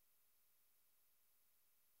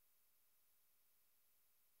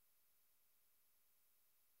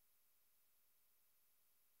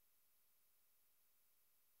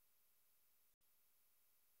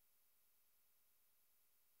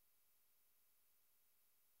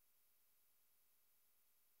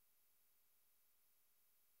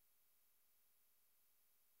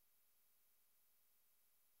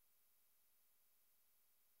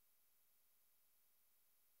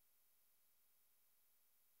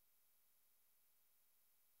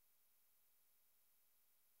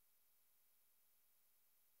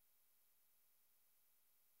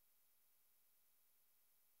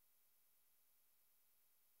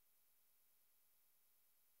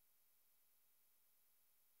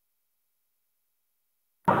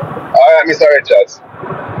 Alright, Mr. Richards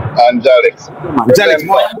and Alex.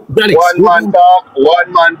 One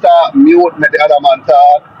man talk, mute, make the other man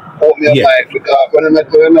talk, open your mic, because when I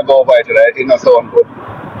go over it, it didn't sound good.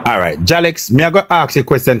 Alright, Alex, me I go ask you a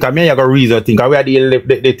question, because me I go reason think, we are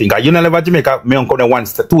the thing, you know never Jamaica, me come there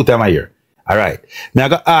 2 times a year. Alright, me I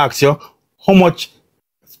go ask you, how much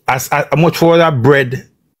for that bread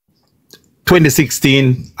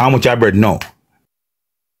 2016, how much your bread now?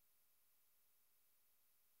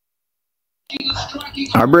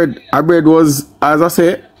 Our bread was, as I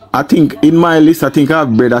say, I think in my list, I think I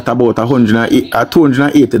have bread at about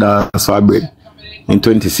 $280 for our bread in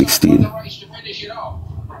 2016.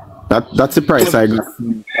 That's the price I got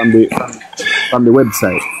from the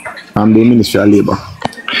website, from the Ministry of Labour.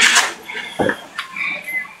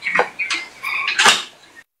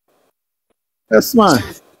 Yes, man.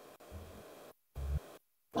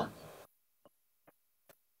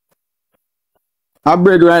 Our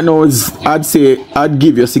bread right now is, I'd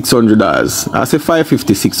give you $600. I say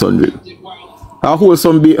 550, 600. I hold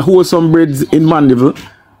some breads in Mandeville.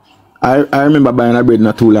 I remember buying a bread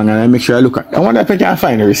not too long, and I make sure I look at. I wonder if I can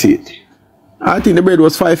find a receipt. I think the bread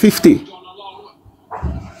was 550.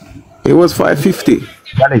 It was 550.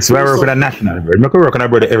 Alex, we're working on national bread. We're working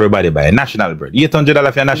on bread everybody buy a national bread.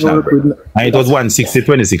 $800 for national bread, and it was 160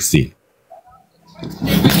 2016.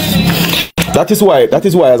 That is why,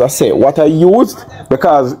 as I say, what I used,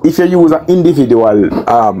 because if you use an individual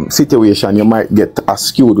situation, you might get a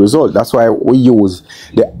skewed result. That's why we use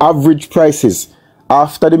the average prices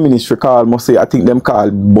after the ministry call, must say, I think them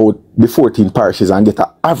call both the 14 parishes and get an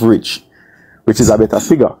average, which is a better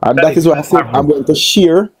figure. And that is why I said I'm going to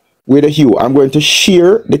share with you. I'm going to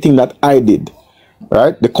share the thing that I did.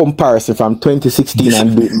 Right, the comparison from 2016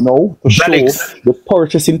 and now to show the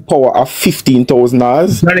purchasing power of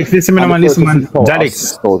 $15,000. Alex, listen, man. Alex,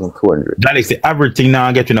 the average thing now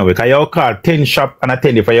I get you know because you call 10 shop and a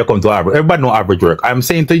 10 if you come to average. Everybody know average work. I'm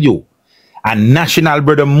saying to you, a national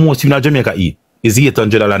bread most in Jamaica eat is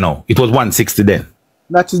 $800 now. It was 160 then.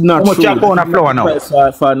 That is not true. How much you pound of flour now? Price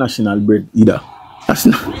for national bread either. That's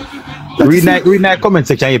not. Read that comment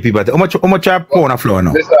section here, people. How much you pound of flour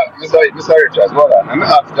now? Mr. Richards, hold on. Let me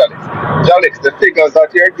ask Alex. Alex, the figures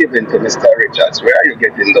that you're giving to Mr. Richards, where are you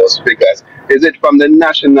getting those figures? Is it from the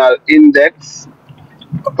national index?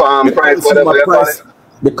 Price, whatever you call it?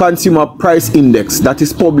 The consumer price index that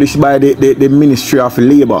is published by the Ministry of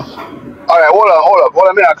Labour. Alright, hold on.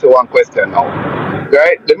 Let me ask you one question now.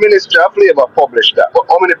 Right? The Ministry of Labour published that, but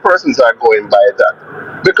how many persons are going by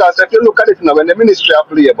that? Because if you look at it now, when the Ministry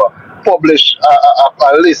of Labour publish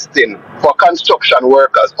a listing for construction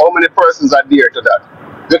workers, how many persons are there to that?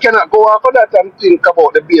 You cannot go off of that and think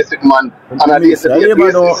about the basic man on a day-to-day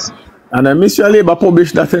basis. And the Ministry of Labour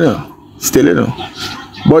published that, you know, still, you know.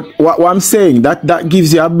 But what I'm saying, that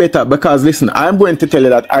gives you a better, because listen, I'm going to tell you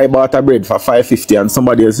that I bought a bread for $550 and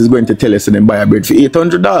somebody else is going to tell us and then buy a bread for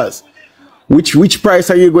 $800. Which price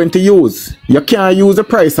are you going to use? You can't use the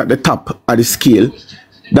price at the top of the scale.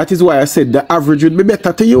 That is why I said the average would be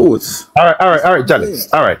better to use. All right, Alex.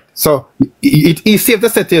 All right. So it's safe to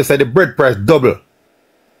say to you that the bread price double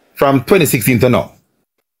from 2016 to now.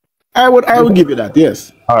 I would give you that,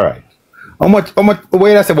 yes. All right. How much what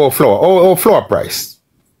did I say about flour? Or flour price?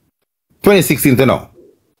 2016 to now.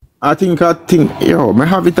 I think, yo, may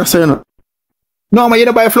have it to say no. No, man, you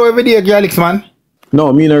don't buy flour every day, Alex, man.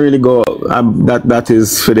 No, me not really go. That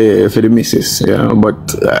is for the missus, yeah.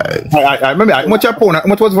 But I remember how much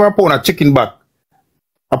was for a pound of chicken back?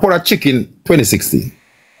 A pound of chicken 2016.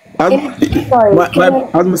 As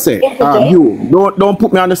I say, you don't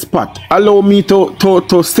put me on the spot. Allow me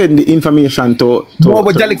to send the information to no,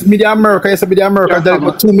 but Alex, me the America, yes, me the America.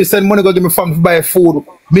 But to me send money go give me fund to buy food.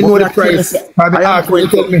 Me know the price.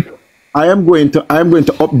 I am going to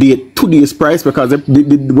update today's price because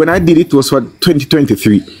when I did it was for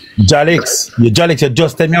 2023. Alex, you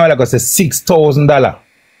just tell me how I got say $6,000.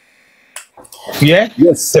 Yeah?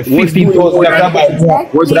 Yes.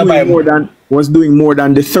 $15,000 was doing more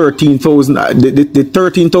than the 13,000. The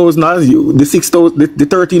 13,000 the 6,000 the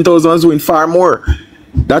 13,000 was doing far more.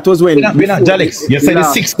 That was when Alex, you said the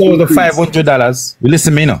 $6,500.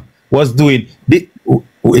 Listen me now. Was doing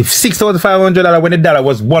if $6,500 when the dollar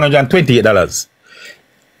was $128.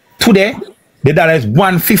 Today the dollar is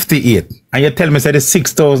 $158, and you tell me say the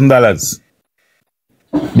 $6,000.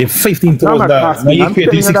 The $15,000. Now you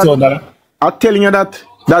create the $6,000. I'm telling you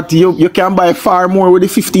that you can buy far more with the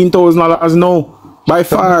 $15,000 now. By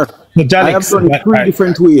far. So, Alex, I have done it three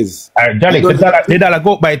different ways. Alex, the dollar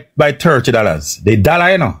go up by $30. The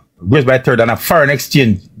dollar, you know, goes by 30, and a foreign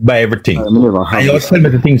exchange by everything. And you tell me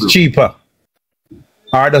the things cheaper.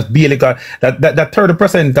 Or just be like that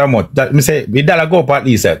 30% how much? That me say the dollar go up at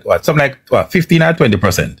least at what, something like what, 15 or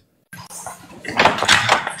 20%.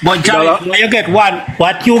 But Alex, when you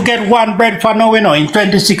get one bread for now, you know, in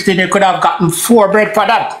 2016 they could have gotten 4 bread for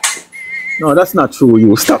that. No, that's not true.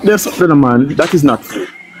 You stop there, something, man. That is not true.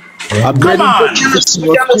 A bread was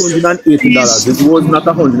 $280. It was not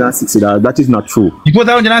 $160. That is not true. It was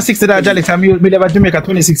 $160, Alex. I mean, we left Jamaica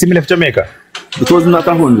 2016. We left Jamaica. It was not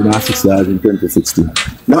 $160 in 2016.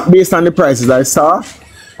 Not based on the prices I saw.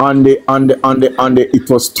 It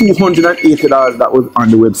was $280 that was on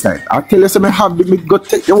the website. I tell you, so I have to go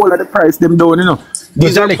take the whole of the price them down, you know.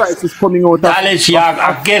 These are prices coming out. Alex,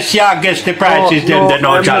 I guess the prices them they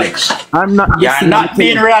know, Alex. I'm not. You're not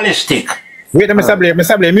being realistic. Wait a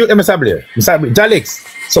minute, mute them, Alex.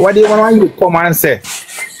 So what do you want you to come and say?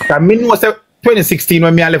 I mean, was 2016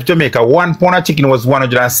 when I left Jamaica, 1 pound of chicken was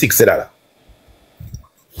 $160.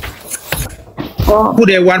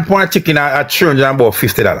 Today, 1 pound of chicken at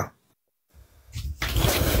 $350.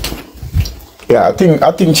 Yeah, I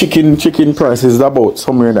think chicken price is about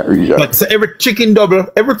somewhere in that region. But so every chicken double,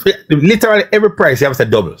 literally every price you have to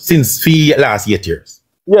double since the last 8 years.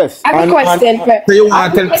 Yes. I have a question. So you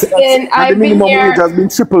want to the minimum wage has been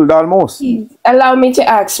tripled almost. Allow me to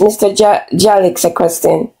ask Mr. Jalix a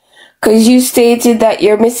question. Because you stated that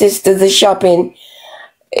your missus does the shopping.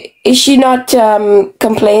 Is she not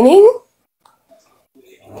complaining?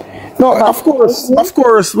 No, of course.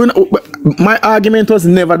 My argument was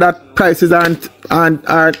never that prices aren't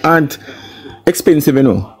expensive, you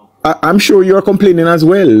know. I'm sure you're complaining as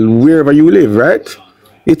well, wherever you live, right?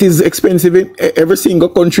 It is expensive in every single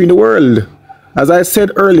country in the world. As I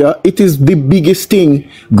said earlier, it is the biggest thing.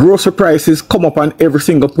 Grocery prices come up on every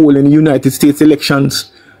single poll in the United States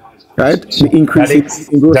elections, right? The increase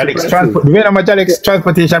in grocery prices.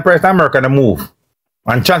 Transportation price in America move,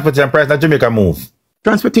 and transportation price in Jamaica move.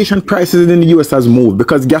 Transportation prices in the US has moved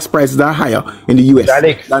because gas prices are higher in the US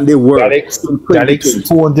than they were.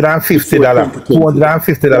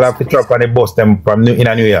 $250 for truck on the bus them from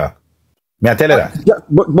in New York. May I tell you that? Yeah,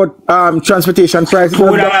 but transportation prices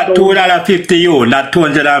 $2.50 you, not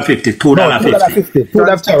 $250. $2.50.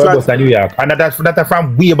 $2.50 in New York, and that's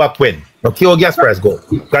from way back when. Okay, how gas price go?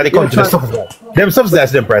 Because the country them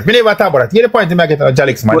subsidize them price. We never talk about that. Hear the point you make it on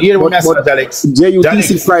Jalix, man. Hear what I said, Jalix.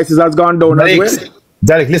 JUTC prices has gone down as well.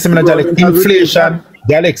 Jalix, listen to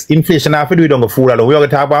Jalix. Inflation after we don't go food alone. We are going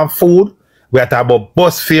to talk about food. We are talking about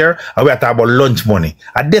bus fare, and we are talking about lunch money.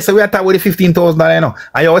 And this we are talking about the $15,000, you know.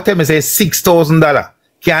 And you tell me say $6,000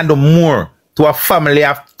 can do more to a family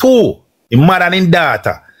of 2, in mother and in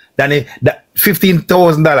daughter, than the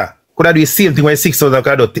 $15,000. Could I do the same thing when $6,000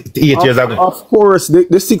 could I do 8 years ago? Of course, the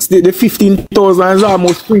 $15,000 is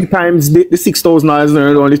almost 3 times the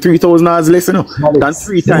 $6,000, only $3,000 less, you know, than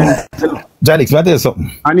 3 times. Jalix, what is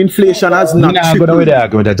something? And inflation has not tripled.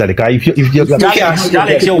 Jalix,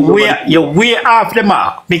 you're way off the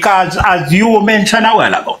mark because, as you mentioned a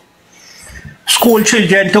while ago, school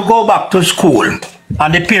children to go back to school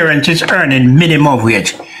and the parents is earning minimum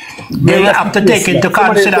wage. They have to take into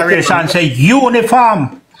consideration, say,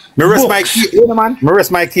 uniform. Rest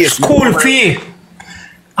my case. School fee.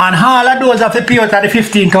 And all of those have to pay out at the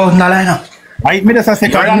 $15,000. I just say,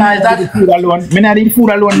 food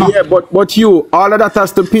alone. Yeah, but you, all of that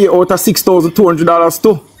has to pay out of $6,200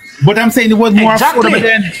 too. But I'm saying it was more affordable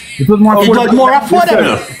then. It was more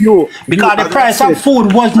affordable. Because the price of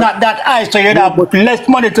food was not that high, so you'd have less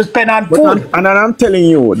money to spend on food. And I'm telling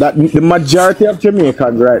you that the majority of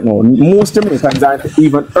Jamaicans right now, most Jamaicans aren't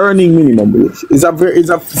even earning minimum wage. It's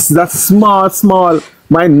a small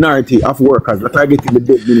minority of workers that are getting the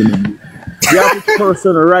dead minimum wage. The average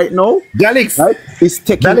person right now, Alex, right, is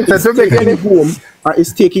taking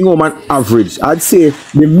home an average. I'd say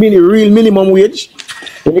the real minimum wage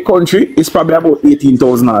in the country is probably about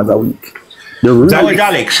 $18,000 a week.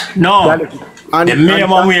 Alex, no. The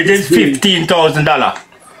minimum wage is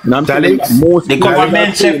 $15,000. The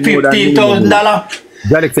government said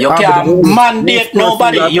 $15,000. You can't mandate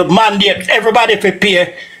nobody. You mandate everybody to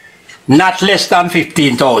pay not less than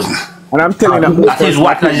 $15,000. And I'm telling you that is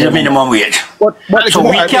what is the minimum wage. So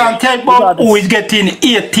we can't tell about who is getting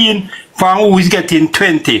 18 from who is getting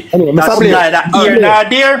 20. That's neither here nor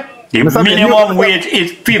there. The minimum wage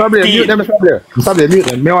is 15. I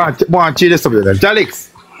want to change the subject. Alex,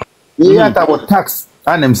 you talk about tax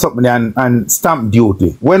and them something and stamp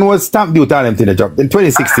duty. When was stamp duty on them to the job? In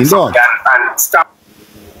 2016, don't?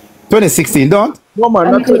 2016, don't? No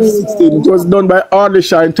man, not 2016. It was done by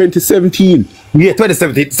Ardisha in 2017. Yeah,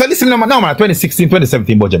 2017. So listen, no man, 2016,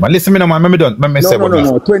 2017 budget, man. Listen, no man, no,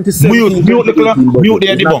 2017. Mute the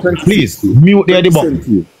debunk, please. Mute the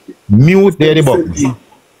debunk. Mute the debunk.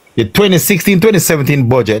 The 2016, 2017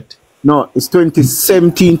 budget. No, it's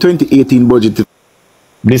 2017, 2018 budget.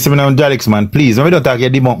 Listen, Alex, man, please. When we don't talk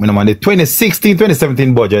about debunk, man. The 2016,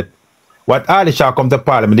 2017 budget. What Ardisha come to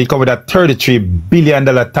Parliament, they covered that $33 billion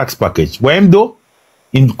tax package. What him do?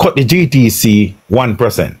 He cut the GTC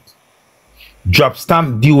 1%. Drop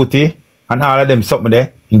stamp duty and all of them something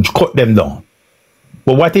there, and cut them down.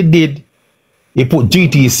 But what he did, he put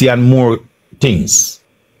GTC and more things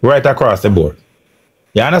right across the board.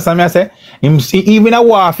 You understand me I say? Even a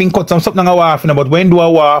WAF, he cut something a WAF, but when do a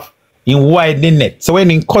WAF, he widen the net. So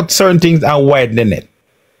when he cut certain things and widen the net.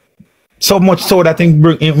 So much so that him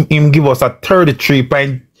give us a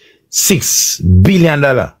 $33.6 billion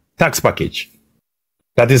tax package.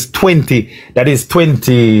 That is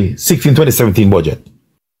 2016, 2017 budget.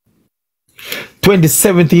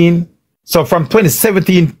 2017, so from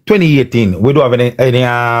 2017, 2018, we don't have any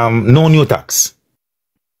no new tax.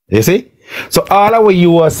 You see? So all of what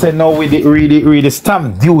you were saying now with the really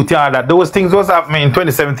stamp duty and that, those things was happening in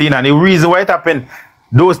 2017, and the reason why it happened,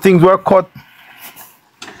 those things were cut.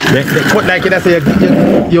 They cut like that, say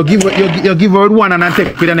you give her one and then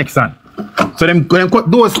take for the next one. So them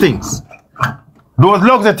cut those things. Those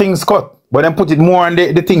luxury things cut, but then put it more on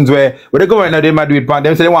the things where the government they might do it, but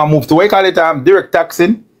them say they want to move to what you call it direct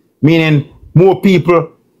taxing, meaning more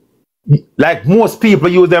people, like most people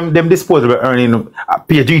use them disposable earning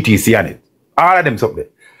pay GTC on it. All of them something.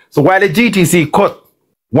 So while the GTC cut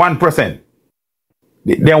 1%,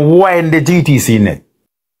 then widen the GTC net.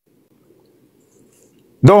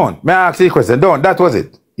 Don't. May I ask you a question? Don't. That was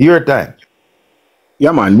it. Your time.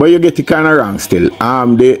 Yeah, man. But you get it kind of wrong still.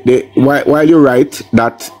 While you're right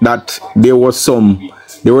that there were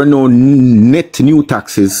no net new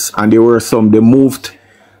taxes, and there were some. They moved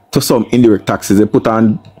to some indirect taxes. They put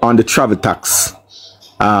on the travel tax.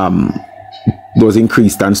 Those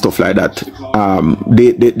increased and stuff like that.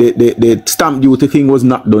 The stamp duty thing was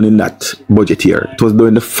not done in that budget year. It was done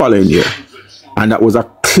in the following year, and that was a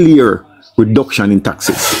clear reduction in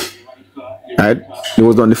taxes. Right? It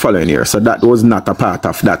was done the following year, so that was not a part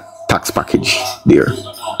of that tax package there.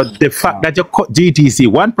 But the fact that you cut GTC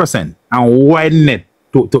 1% and widen it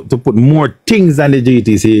to put more things on the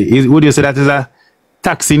GTC, would you say that is a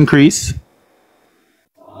tax increase?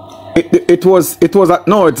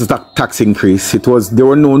 It's a tax increase. There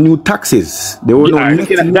were no new taxes. There were no new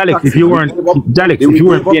taxes. If you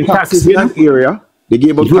weren't paying taxes in that area, they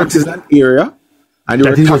gave up taxes in that area. And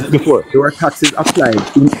there were taxes applied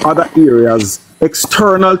in other areas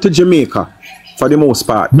external to Jamaica for the most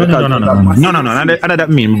part. No. That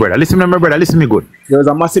mean, brother. Listen to me, brother. Listen to me good. There was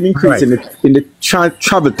a massive increase in the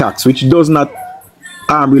travel tax, which does not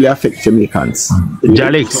really affect Jamaicans.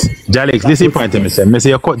 Alex, listen point to me, sir. I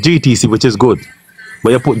say you cut GTC, which is good,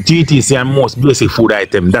 but you put GTC on most basic food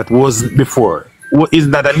item that was before.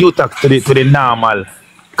 Isn't that a new tax to the normal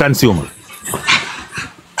consumer?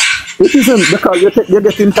 It isn't, because you're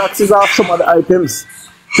getting taxes off some of the items.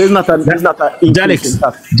 There's not an increase in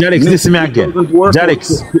tax. Alex, listen to me again.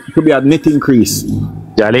 Alex, to be a net increase.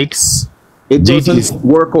 Alex, it doesn't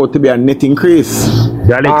work out to be a net increase.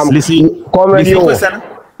 Alex, listen.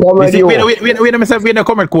 Wait a minute, wait a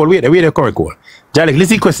comment call. Wait a comment call. Alex,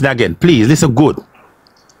 listen question again. Please, listen good.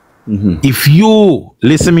 If you,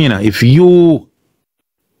 listen me now, if you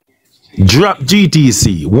drop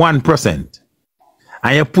GTC 1%,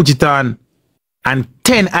 and you put it on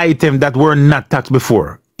 10 items that were not taxed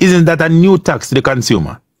before, isn't that a new tax to the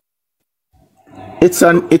consumer? It's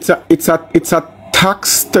a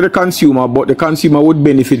tax to the consumer, but the consumer would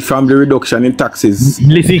benefit from the reduction in taxes.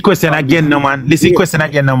 Listen question again, no man. Listen question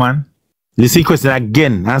again, no man. Listen question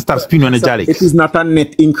again, and stop spinning on the Jalix. It is not a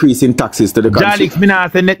net increase in taxes to the consumer.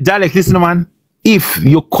 Jalix, listen, man. If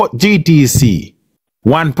you cut GTC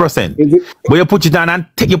 1%, but you put it on and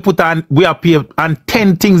you put on, we are paying on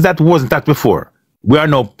 10 things that wasn't taxed before. We are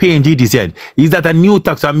now paying GTC. Is that a new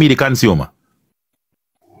tax on me, the consumer?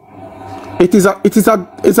 It is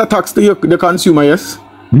a tax to the consumer, yes.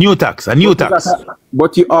 New tax, a new tax.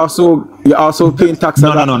 But you also paying tax.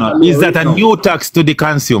 No. Is that a new tax to the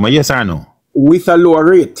consumer? Yes or no? With a lower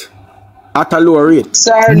rate. At a lower rate.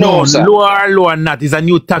 Sir, no, sir. Lower not. Is a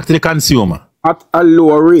new tax to the consumer. At a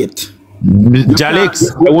lower rate.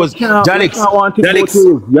 Jalix, I was not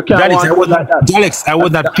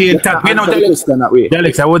paying tax.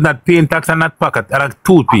 Jalix, I was not paying tax on that packet, on that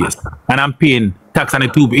toothpaste, and I'm paying tax on the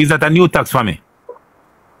tube. Is that a new tax for me?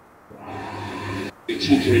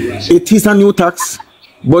 It is a new tax,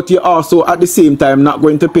 but you're also at the same time not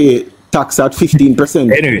going to pay tax at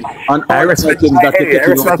 15%. Anyway, I respect you.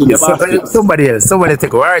 Somebody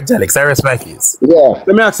take over. All right, Jalix, I respect you. Yeah. Let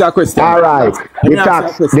me ask you a question. All right. The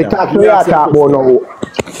tax we are talking about now. Well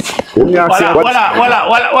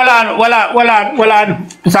on,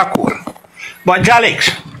 Mr. Cool. But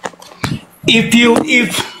Jalix, if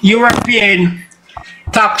you are paying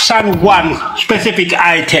tax on one specific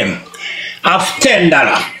item of $10,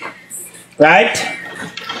 right?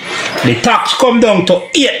 The tax come down to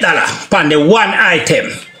 $8 on the one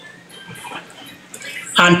item,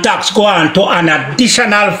 and tax go on to an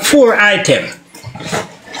additional 4 items.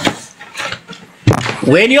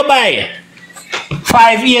 When you buy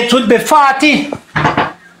 5 8 would be 40,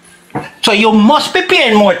 so you must be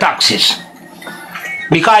paying more taxes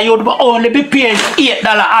because you would only be paying $8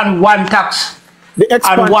 on one tax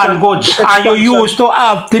and one goods, and you used to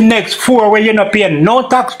have the next 4 where you're not paying no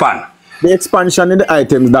tax pan. The expansion in the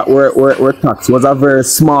items that were taxed was a very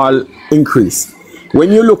small increase.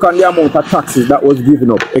 When you look on the amount of taxes that was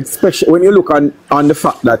given up, especially when you look on the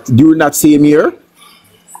fact that during that same year,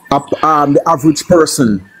 the average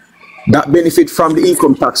person that benefit from the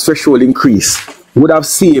income tax threshold increase would have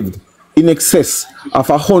saved in excess of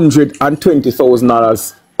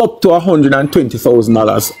 $120,000 up to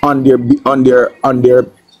 $120,000 on their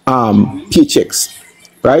paychecks.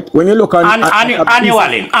 Right? When you look on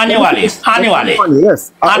annually.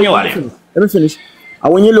 Yes. Let me finish.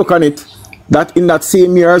 And when you look on it, that in that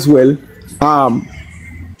same year as well,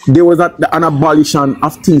 there was an abolition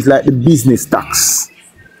of things like the business tax.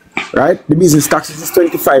 Right? The business tax is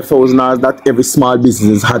 $25,000 that every small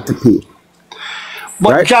business had to pay.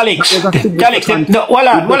 But right? Jalix, no, hold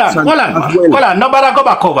on. Nobody go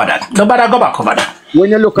back over that. When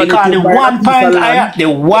you look at because the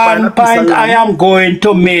one point I am going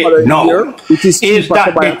to make now is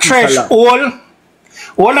that the threshold,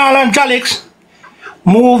 hold on, Jalix,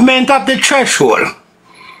 movement of the threshold,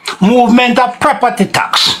 movement of property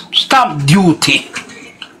tax, stamp duty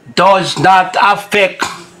does not affect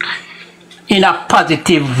in a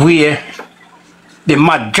positive way the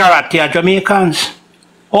majority of Jamaicans.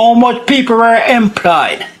 How much people were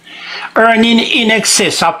employed, earning in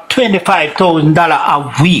excess of $25,000 a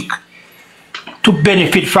week to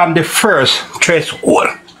benefit from the first threshold.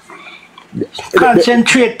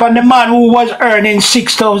 Concentrate on the man who was earning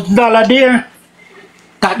 $6,000 there.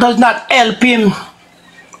 That does not help him.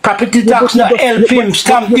 Property tax not help him.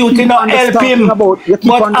 Stamp duty not help him.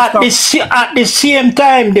 But at the same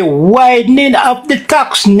time, the widening of the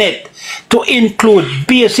tax net to include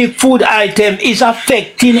basic food item is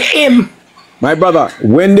affecting him. My brother,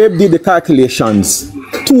 when they did the calculations,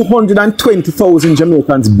 220,000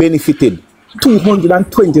 Jamaicans benefited.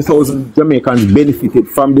 220,000 Jamaicans benefited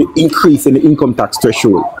from the increase in the income tax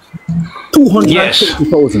threshold. 220,000. Yes.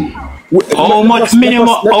 How much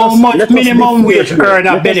minimum wage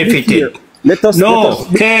earner benefited? Tell me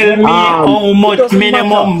how much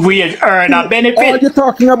minimum wage earner benefit. All you're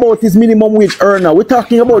talking about is minimum wage earner. We're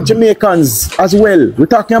talking about Jamaicans as well. We're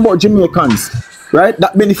talking about Jamaicans, right?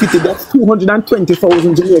 That benefited. That's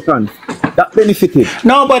 220,000 Jamaicans that benefited.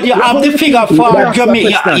 No, but you have the figure for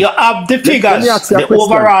Jamaica. You have the figures, the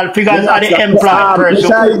overall figures of the employed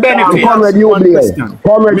person who benefit. Come you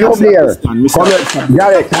there.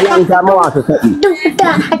 Jalix, a long time I want to say.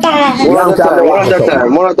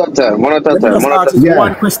 One at a time.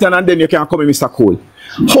 One question and then you can come in, Mr. Cole.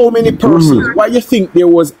 How many persons? Why you think there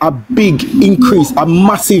was a big increase, a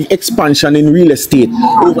massive expansion in real estate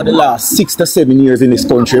over the last 6 to 7 years in this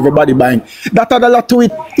country? Everybody buying. That had a lot to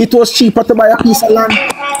it. It was cheaper to buy a piece of land.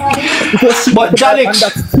 It was cheaper But to buy, and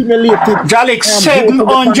that stimulated. Jalix,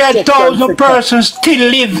 700,000 persons still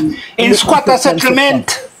live in squatter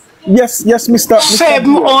settlement. Yes, Mr.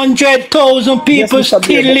 700,000 people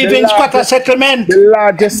still live in squatter settlement.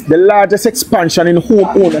 The largest expansion in home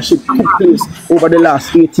ownership took place over the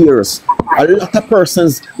last 8 years. A lot of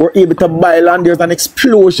persons were able to buy land. There's an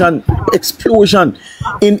explosion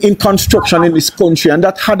in construction in this country, and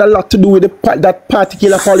that had a lot to do with that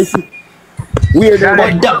particular policy.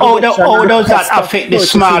 How does that affect the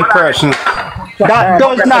small person? That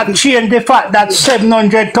does not change the fact that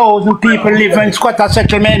 700,000 people live in squatter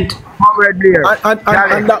settlement.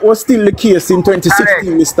 And that was still the case in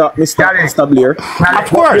 2016, Mr. Blair. Of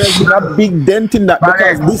course. There's a big dent in that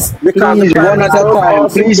because please, one at a time.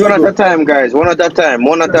 Please, one at a time, guys. One at a time.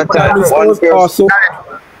 One at a time. One person.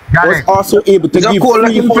 Was also able to give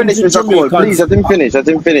let him finish. Please, let him finish. Let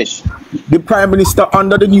him finish. The Prime Minister,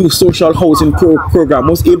 under the new social housing program,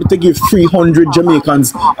 was able to give 300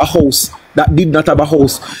 Jamaicans a house that did not have a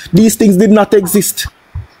house. These things did not exist.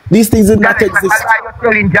 These things did not exist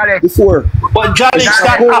before. But Jalix,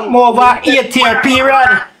 that happened over an 8-year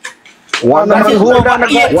period. Let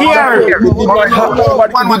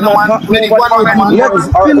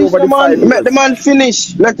the man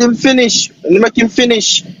finish. Let him finish. Make him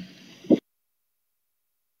finish.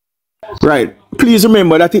 Right. Please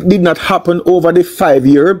remember that it did not happen over the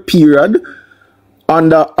 5-year period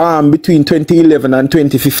under between 2011 and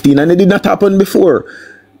 2015, and it did not happen before.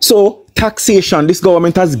 So taxation, this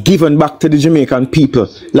government has given back to the Jamaican people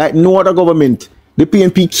like no other government. The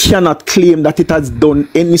PNP cannot claim that it has done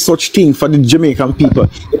any such thing for the Jamaican people.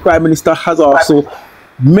 The Prime Minister has also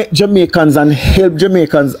met Jamaicans and helped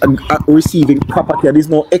Jamaicans receiving property. There is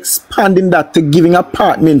now expanding that to giving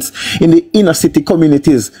apartments in the inner city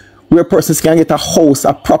communities where persons can get a house,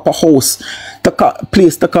 a proper house,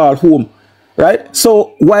 place to call home. Right?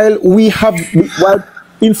 So while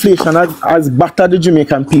inflation has battered the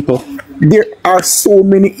Jamaican people, there are so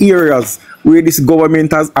many areas where this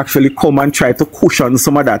government has actually come and tried to cushion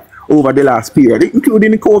some of that over the last period,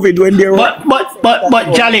 including COVID when they were. But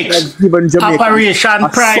Jalix, Operation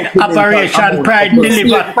Pride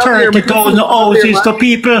delivered 30,000 houses to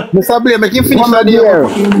people. Mr. Blair, make him finish that there.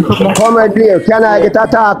 Comrade Blair, can I get a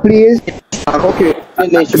talk, please? Okay,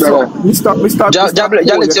 finish, bro. Mr.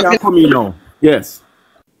 Jalix, you can come in now. Yes.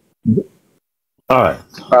 All right.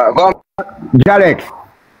 Go. Jalix.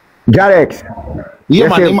 Yeah,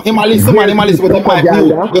 man, he might listen, but he might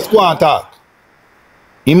mute. Just go and talk.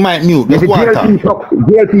 He might mute. Just go and talk.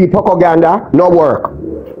 JLP propaganda, no work.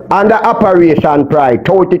 Under Operation Pride,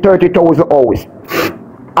 30,000 hours.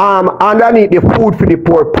 Underneath the Food for the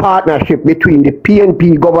Poor partnership between the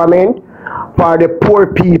PNP government for the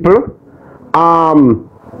poor people,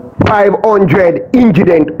 500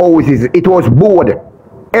 indigent houses. It was board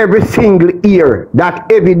every single year. That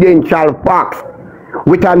evidential facts,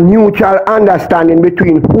 with a mutual understanding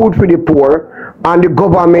between Food for the Poor and the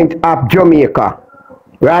government of Jamaica,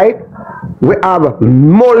 right? We have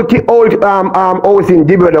multi-old housing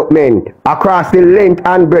development across the length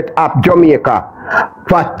and breadth of Jamaica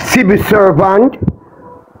for civil servant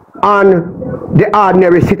and the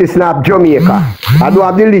ordinary citizen of Jamaica. I don't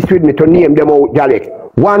have the list with me to name them out, Jalix.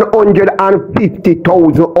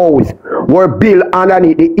 150,000 houses were built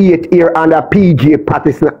underneath the 8-year under PJ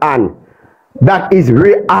Patterson and that is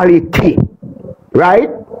reality, right?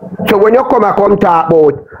 So when you come talk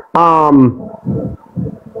about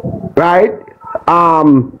right,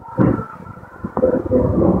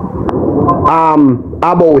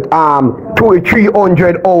 about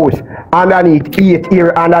 300 hours underneath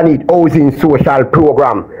 8-year underneath housing social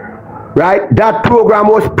program, right? That program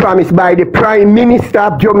was promised by the Prime Minister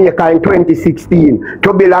of Jamaica in 2016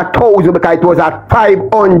 to build 1,000 because it was at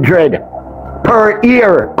 500 per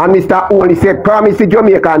year, and Mr. Only said promise the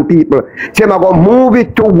Jamaican people, say I'm going to move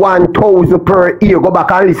it to 1,000 per year. Go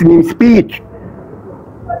back and listen to his speech,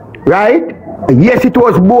 right? Yes, it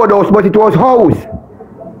was board house, but it was house.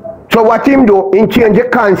 So what him do, he change the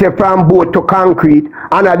concept from board to concrete,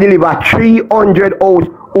 and I deliver 300 house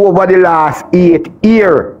over the last 8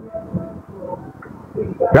 years,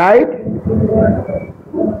 right?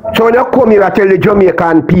 So when you come here, I tell the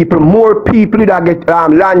Jamaican people, more people that get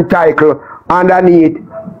land title underneath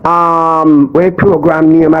what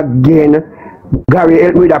program name again? Gary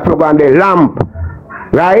help me with that program, the LAMP,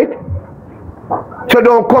 right? So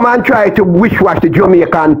don't come and try to wish-wash the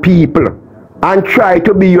Jamaican people and try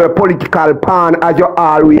to be your political pawn as you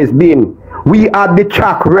always been. We have the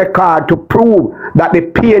track record to prove that the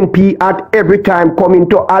PNP at every time coming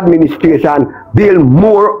to administration build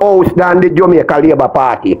more house than the Jamaica Labour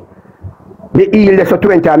Party. The yield is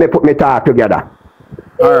 20 and I put my talk together.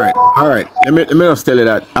 All right. Let me just tell you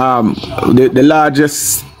that the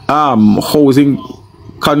largest housing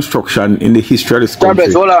construction in the history of this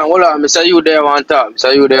country. Hold on. Mr. You there want to talk.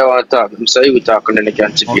 Mr. You talk and then you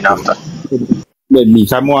can chip in after. Let me.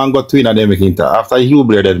 I'm going to go to in and then make after you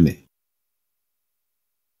blurred me.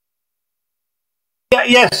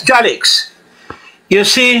 Yes, Jalix. You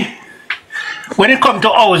see, when it comes to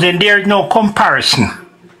housing, there is no comparison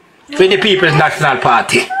with the People's National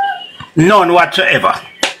Party. None whatsoever.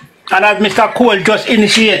 And as Mr. Cole just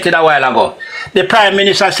initiated a while ago, the Prime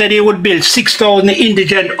Minister said he would build 6,000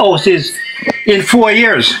 indigent houses in 4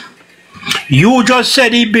 years. You just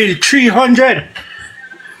said he built 300.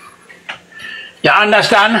 You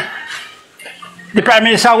understand? The Prime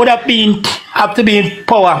Minister would have to be in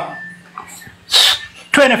power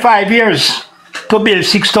 25 years to build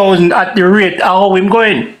 6,000 at the rate of how I'm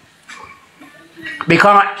going.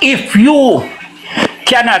 Because if you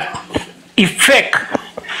cannot effect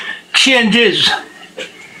changes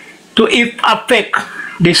to affect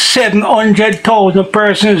the 700,000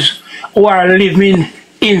 persons who are living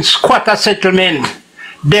in squatter settlement,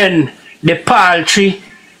 then the paltry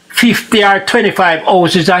 50 or 25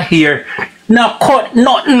 houses are here. Now cut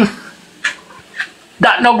nothing.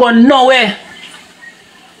 That not going nowhere.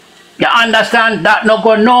 You understand? That not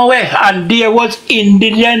go nowhere. And there was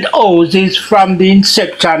indigent houses from the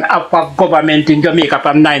inception of our government in Jamaica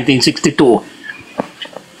from 1962.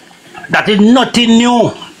 That is nothing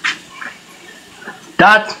new.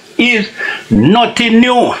 That is nothing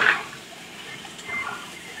new.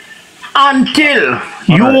 Until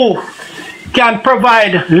you can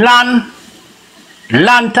provide land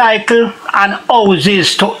title and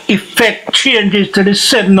houses to effect changes to the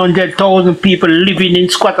 700,000 people living in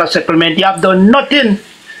squatter settlement, you have done nothing.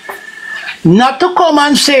 Not to come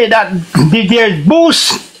and say that there's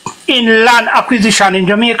boost in land acquisition in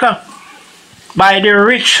Jamaica by the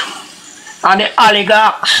rich and the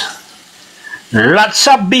oligarchs. Lots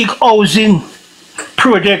of big housing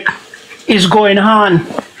project is going on.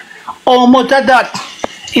 How much of that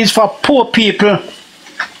is for poor people,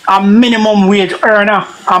 a minimum wage earner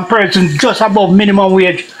and person just above minimum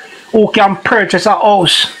wage who can purchase a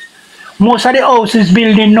house? Most of the houses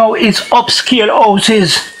building now is upscale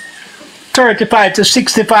houses, 35 to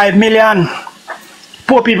 65 million.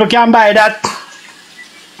 Poor people can buy that.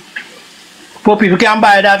 Poor people can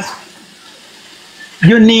buy that.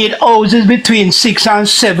 You need houses between $6 and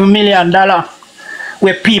 $7 million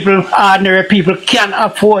where people, ordinary people, can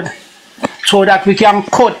afford, so that we can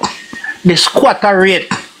cut the squatter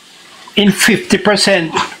rate in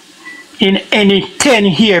 50% in any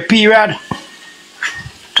 10-year period.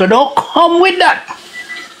 So don't come with that.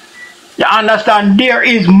 You understand? There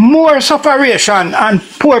is more sufferation and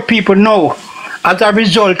poor people now as a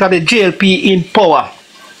result of the JLP in power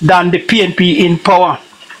than the PNP in power.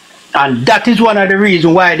 And that is one of the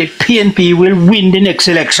reasons why the PNP will win the next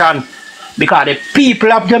election. Because the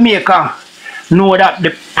people of Jamaica know that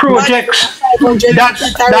the projects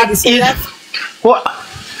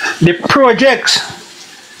the projects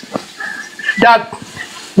that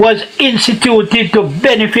was instituted to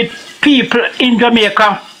benefit people in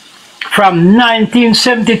Jamaica from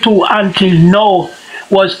 1972 until now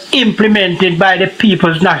was implemented by the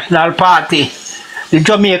People's National Party. The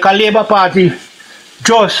Jamaica Labour Party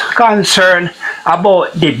just concerned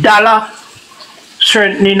about the dollar,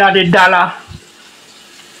 strengthening of the dollar,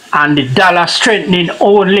 and the dollar strengthening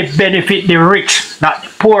only benefit the rich, not the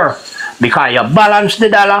poor, because you balance the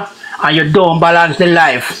dollar and you don't balance the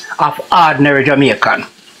life of ordinary Jamaican.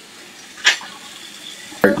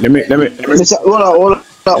 Let me. Hold on.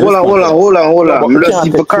 Let's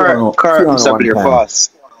keep a correct Mr. Blair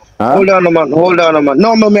fast. Huh? Hold on, man.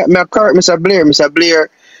 No, me correct Mr. Blair.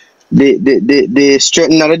 The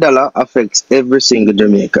strengthening of the dollar affects every single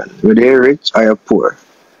Jamaican, whether you're rich or you're poor.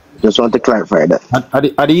 Just want to clarify that.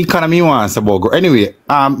 At the economy wants about go. Anyway,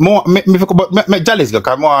 more me Jalis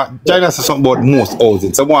go, more Jalis say something about most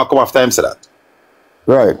housing. So more come after him say that.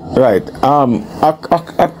 Right.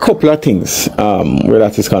 A couple of things where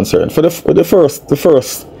that is concerned. For the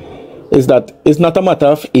first is that it's not a matter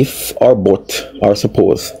of if or but or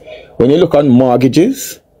suppose. When you look on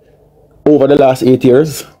mortgages over the last 8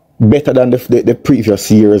 years, better than the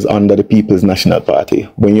previous years under the People's National Party.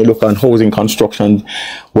 When you look on housing construction,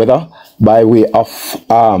 whether by way of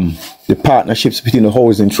the partnerships between the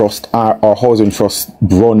housing trust or housing trust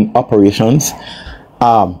run operations,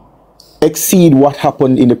 exceed what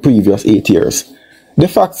happened in the previous 8 years. the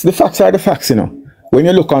facts are the facts, you know. When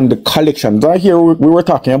you look on the collections, right here we were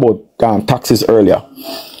talking about taxes earlier.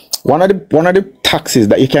 One of the taxes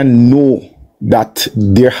that you can know that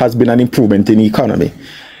there has been an improvement in the economy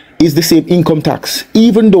is the same income tax,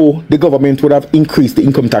 even though the government would have increased the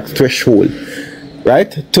income tax threshold,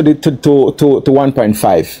 right, to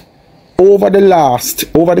 1.5.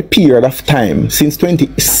 Over the period of time since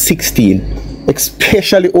 2016,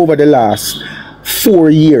 especially over the last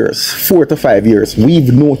 4 to 5 years,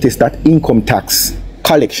 we've noticed that income tax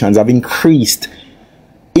collections have increased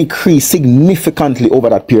significantly over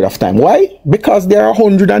that period of time. Why? Because there are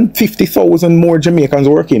 150,000 more Jamaicans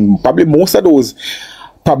working. Probably most of those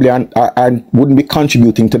wouldn't be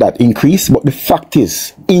contributing to that increase, but the fact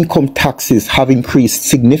is income taxes have increased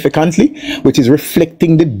significantly, which is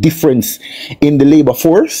reflecting the difference in the labor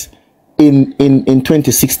force in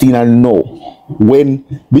 2016 and now, when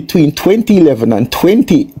between 2011 and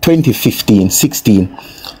 2015-16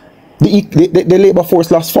 the labor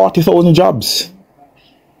force lost 40,000 jobs,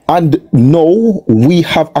 and now we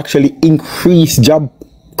have actually increased job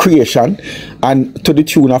creation and to the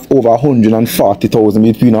tune of over 140,000,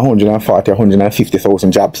 between 140 and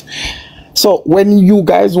 150,000 jobs. So when you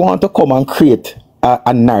guys want to come and create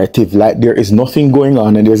a narrative like there is nothing going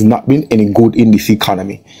on and there's not been any good in this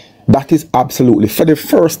economy, that is absolutely, for the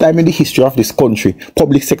first time in the history of this country,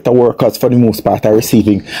 public sector workers for the most part are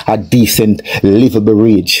receiving a decent livable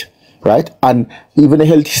wage, right? And even the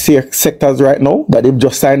health sectors right now that they've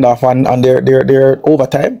just signed off on their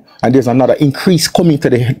overtime, and there's another increase coming to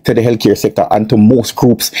the healthcare sector and to most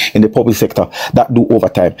groups in the public sector that do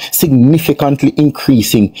overtime, significantly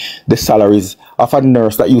increasing the salaries of a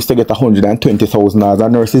nurse that used to get $120,000. A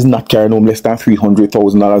nurse is not carrying home less than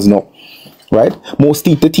 $300,000 now, right? Most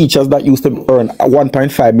the teachers that used to earn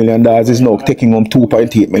 $1.5 million is now taking home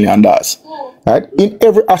 $2.8 million. Right, in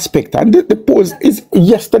every aspect. And the post is,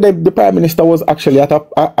 yesterday the Prime Minister was actually at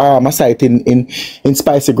a site in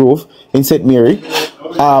Spicy Grove in St. Mary,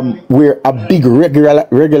 where a big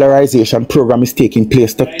regularization program is taking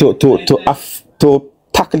place to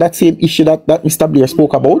tackle that same issue that Mr. Blair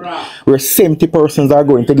spoke about, where 70 persons are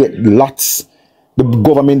going to get lots. The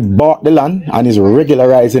government bought the land and is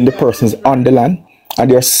regularizing the persons on the land. And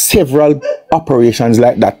there are several operations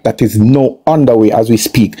like that is now underway as we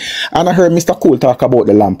speak. And I heard Mr. Cole talk about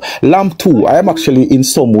the LAMP. LAMP 2, I am actually in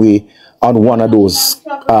some way on one of those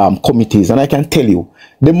committees. And I can tell you,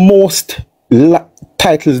 the most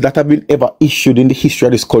titles that have been ever issued in the history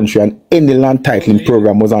of this country and any land titling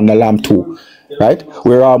program was on the LAMP 2. Right?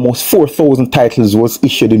 Where almost 4,000 titles was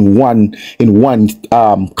issued in one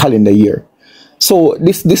calendar year. So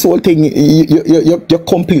this whole thing, you're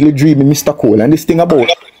completely dreaming, Mr. Cole. And this thing about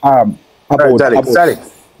Alex,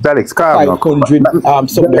 calm 500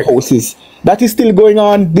 some of the houses, that is still going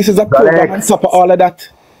on. This is a program on top of all of that.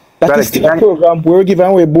 That is still a program. We're giving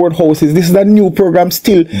away board houses. This is a new program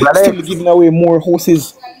still giving away more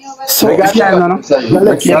houses. So I'm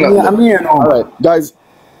here now. Alright, guys.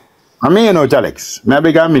 I'm here now, Alex.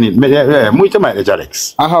 Maybe a minute. Yeah, much might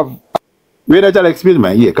Alex. I have. Where does Alex build,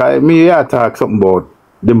 man? Yeah, because me talk something about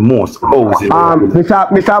the most houses.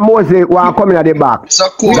 Mr. Mosey, want come in at the back.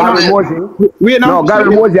 Gary Mosey. No,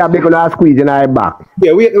 Gary Mosey, I'm going to squeeze in the back.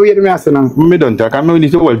 Yeah, wait, me ask you now. Me don't talk. I'm going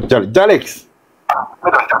to hold Alex,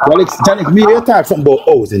 me talk something about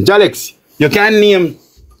housing. Alex, you can name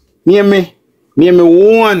me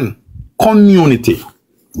one community.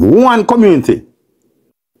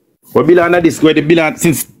 We belong under this, where they belong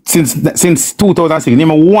since 2006.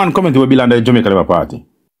 Name one community we belong under the Jamaica Labour Party.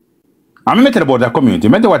 I'm going to tell about that community.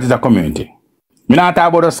 I'm going to tell what is a community. I'm not talk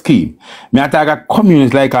about a scheme. I'm not talk about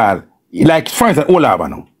communities like for instance, Olaba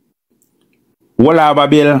now. Olaba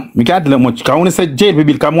bill, I can't tell you much. Because when I say JLP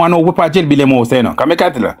bill, because I know what JLP bill is say now. Because I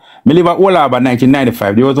can't tell you. I live at Olaba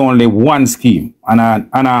 1995. There was only one scheme and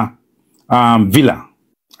a villa.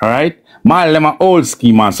 Alright? I have an old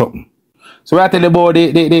scheme or something. So we are telling about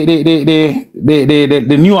the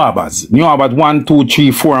new Arbors. New Arbors 1, 2,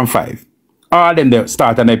 3, 4, and 5. All of them they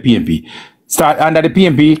start under the PNP. Start under the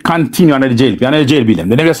PNP, continue under the JLP. Under the JLP them.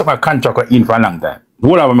 They never have a contract in for a long time.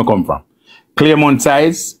 Where have I come from? Claremont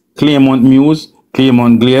Sides, Claremont Mews,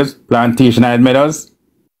 Claremont Glaze, Plantation Island Meadows,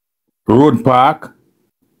 Road Park.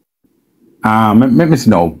 Let me see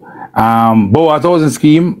now. Boas Housing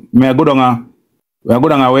Scheme. I go down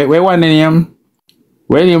where one name?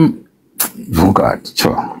 Where him? Oh God,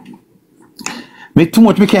 sure. Me too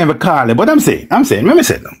much, me can't even call it. But I'm saying, let me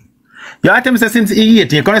say them. You have to say since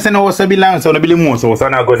 18, you can't say no, so be long, so no be more, so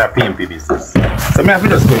I'm not going to PNP business. So me have to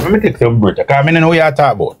just go. Let me take some break, because I don't know what you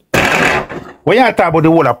talk about. When you talk about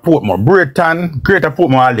the whole of Portmore, Breton, Greater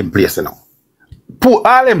Portmore, all them places now.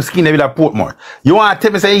 all them scheme they build at Portmore. You want to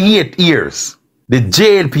tell me say 8 years, the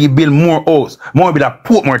JLP build more house, more build at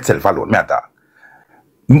Portmore itself alone, matter.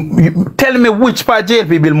 Tell me which part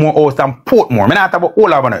JLP build more house than Portmore. Me not talk about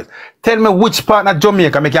all of us. Tell me which part of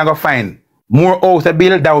Jamaica me can go find more house to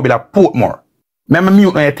build that will build at Portmore. Remember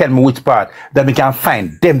mute when you tell me which part that we can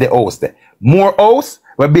find them the house there. More house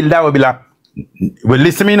we build that will build at. Well,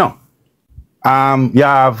 listen me now. You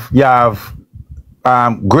have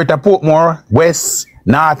Greater Portmore, West,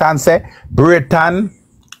 North and say, Britain,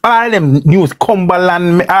 all them news,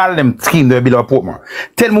 Cumberland, all them schemes they build up Portmore.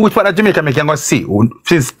 Tell me which part of Jamaica I can go see.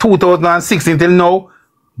 Since 2016 till now,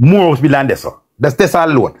 more house build than this. That's this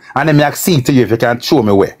alone. And then I can see to you if you can show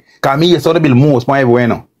me where. Because me used to build more everywhere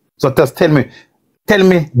now. So just tell me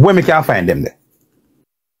where we can find them there.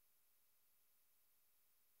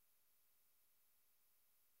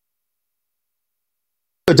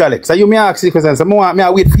 Alex, so you may ask the question, so I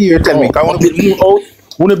wait for you to tell me, because I want to build more out, I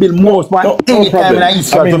want to build more spot anytime in the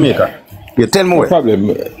east of Jamaica. You tell me what? No problem.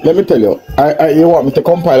 Let me tell you, you want me to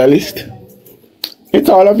compile a list? It's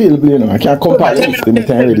all available, you know. I can't compile a list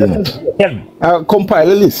anytime ready, you know. I compile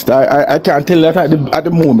a list. I can't tell you that at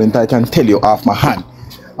the moment, I can tell you off my hand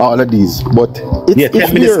all of these, but it's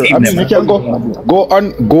here. I mean, you can go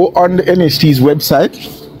on the NHT's website.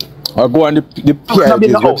 Or go on the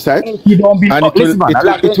PID's website and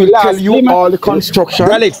it will tell you all the construction.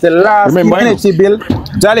 Alex, the last NHT bill.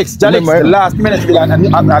 Alex, the last NHT bill and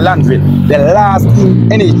Landville. The last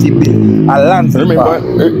NHT bill a Landville.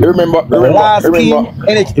 Remember. The last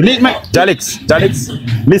NHT. Alex,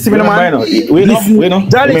 listen to me, man. Alex,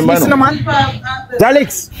 listen to man.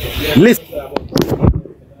 Alex, listen.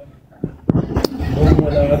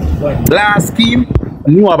 Last scheme,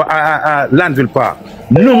 new Landville Park.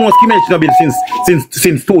 No more scheme NHT built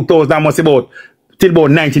since 2000, must about till about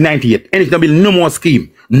 1998. NHT built no more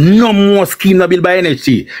scheme. No more scheme not built by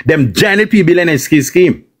NHT. Them JLP build NHT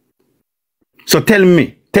scheme. So tell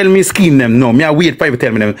me scheme them. No, me I wait for you to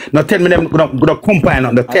tell me them. Now tell me them gonna compile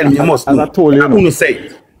on. Tell me you must. As I told you, who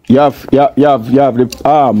say? You have what the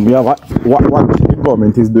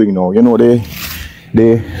government is doing now. You know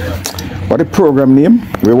what the program name,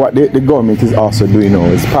 what the government is also doing now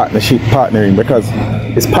is partnering because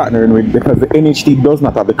the NHT does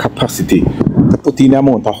not have the capacity to put in the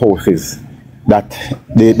amount of houses that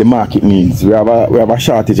the market needs. We have a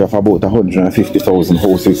shortage of about 150,000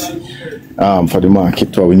 houses for the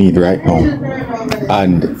market what we need right now.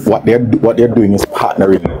 And what they're doing is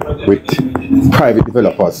partnering with private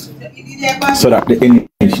developers. So that the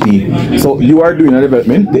NHT, so you are doing a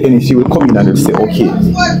development, the NHT will come in and they'll say, okay,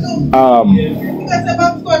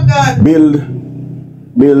 build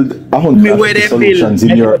 150 solutions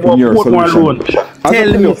in your solution.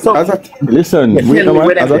 Listen,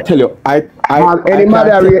 as I tell you, any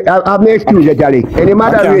moderator, I make excuse you, Jolly. Any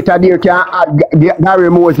moderator there can add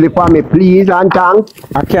Gary Mosley for me, please and thanks.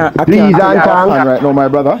 I can't right now, my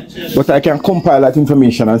brother, but I can compile that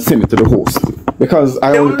information and send it to the host. Because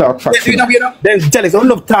I only talk facts. Then Jolly, I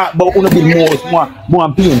love talk about more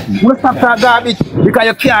PNP. You stop talking garbage because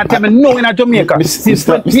you can't tell me no in Jamaica.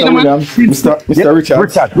 Mr.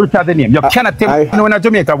 Richard the name. You cannot tell me no in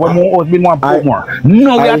Jamaica when more has been more.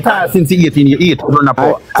 No, we are talking since 1888.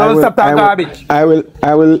 So stop talking garbage. I will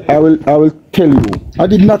tell you. I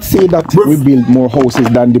did not say that we build more houses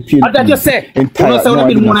than the PNP. What did you say? You don't say we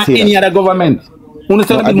build more than any other government.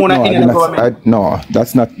 No,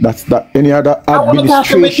 that's not any other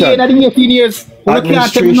administration.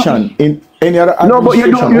 Administration in any other administration. No, but you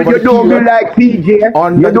don't be like PJ.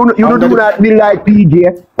 You do not be like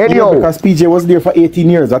PJ. Anyhow, because PJ was there for 18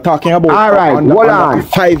 years. I'm talking about hold on. A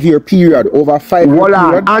 5-year period. Over 5 year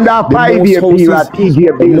period. Under a 5-year period,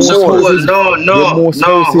 PJ built the most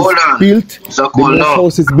houses built. The most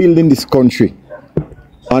houses built in this country.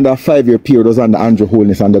 Under a 5-year period was under Andrew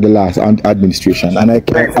Holness under the last administration, and I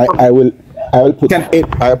will put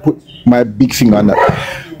my big finger on that.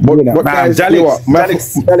 But guys,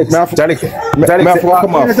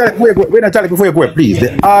 before you go, please.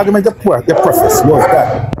 The argument the process was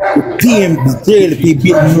that the JLP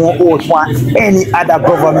built more votes than any other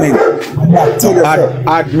government.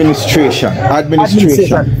 Administration.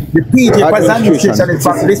 The PJ was administration. In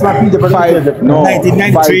fact, this man PJ was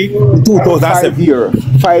 1993 to 2007.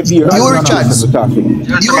 5 years. You Richards.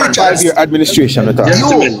 5-year administration.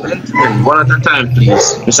 One at a time,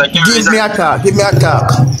 please. Give me a talk.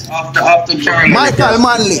 After Caroline. Michael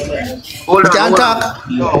Manley. Hold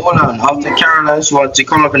on. After Caroline, she wants to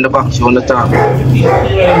come up in the box. You want to talk?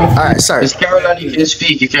 Alright, sorry. Miss Caroline, you can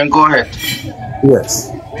speak. You can go ahead. Yes.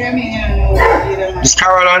 It's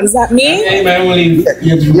Caroline. Is that me?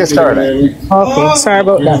 Yes, Caroline. Okay, sorry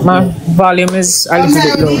about that. My volume is a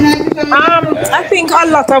little bit low. I think a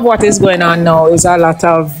lot of what is going on now is a lot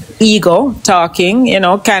of ego talking, you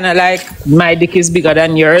know, kind of like my dick is bigger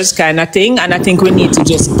than yours kind of thing. And I think we need to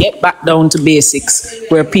just get back down to basics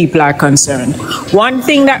where people are concerned. One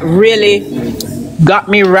thing that really got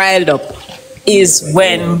me riled up is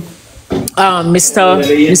when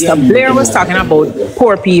Mr. Blair was talking about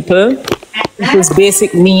poor people, his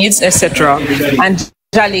basic needs, etc. And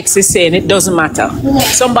Jalix is saying it doesn't matter.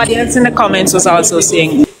 Somebody else in the comments was also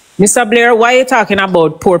saying, Mr. Blair, why are you talking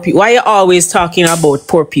about poor people? Why are you always talking about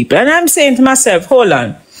poor people? And I'm saying to myself, hold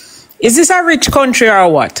on, is this a rich country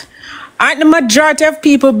or what? Aren't the majority of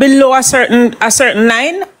people below a certain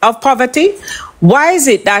line of poverty? Why is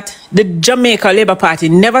it that the Jamaica Labour Party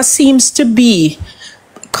never seems to be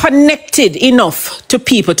connected enough to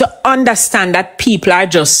people to understand that people are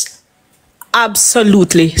just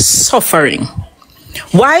absolutely suffering?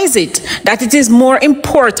 Why is it that it is more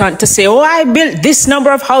important to say, oh, I built this number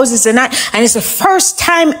of houses and it's the first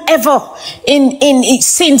time ever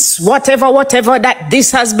since whatever that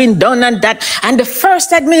this has been done and the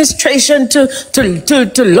first administration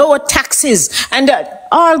to lower taxes and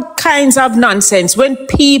all kinds of nonsense when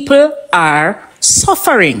people are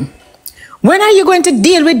suffering? When are you going to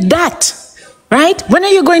deal with that? Right? When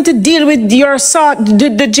are you going to deal with your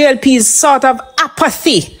the JLP's sort of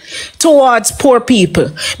apathy towards poor people?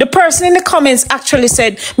 The person in the comments actually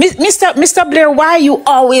said, Mr. Blair, why are you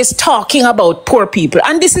always talking about poor people?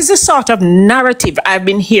 And this is the sort of narrative I've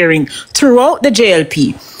been hearing throughout the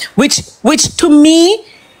JLP, which to me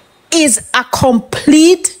is a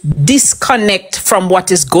complete disconnect from what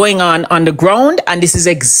is going on the ground. And this is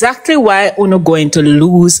exactly why we're going to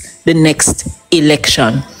lose the next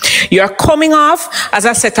election. You're coming off as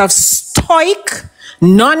a set of stoic,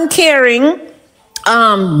 non-caring,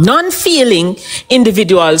 non-feeling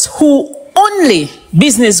individuals who only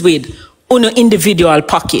business with an individual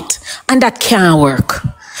pocket. And that can't work.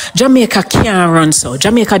 Jamaica can't run so.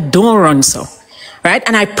 Jamaica don't run so. Right?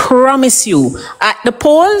 And I promise you, at the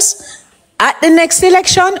polls, at the next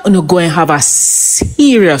election, we're going to have a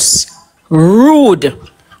serious, rude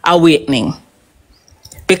awakening.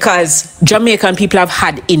 Because Jamaican people have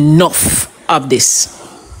had enough of this.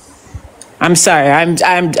 I'm sorry,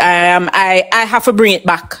 I have to bring it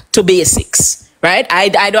back to basics, right? I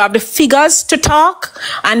don't have the figures to talk,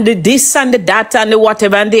 and the this and the that and the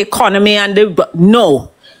whatever, and the economy and the,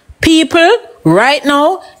 no. People right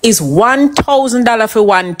now is $1,000 for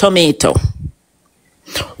one tomato,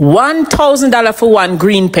 $1,000 for one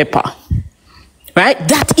green pepper, right?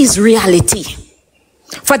 That is reality.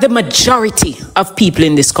 For the majority of people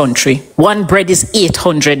in this country, one bread is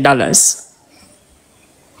 $800.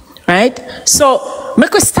 Right? So,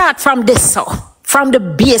 make us start from this, so. From the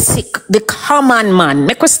basic, the common man.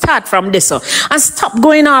 Make us start from this, so. And stop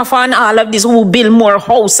going off on all of this, who build more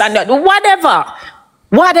house and whatever.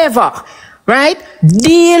 Right?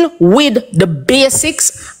 Deal with the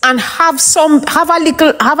basics and have a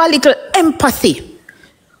little empathy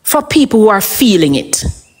for people who are feeling it.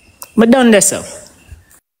 But done this, so.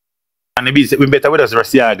 And we better with us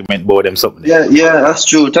rest the argument about them something. Yeah, that's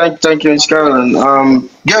true. Thank you, Ms. Caroline.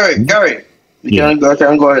 Gary, you can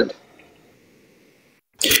go ahead.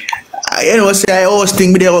 You know, say I always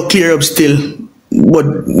think they will clear up still, but I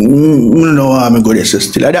don't know how I'm going to say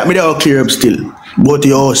still. I think they will clear up still, but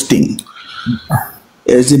you always think.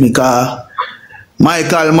 You see, because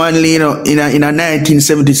Michael Manley, you know, in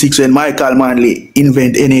 1976 when Michael Manley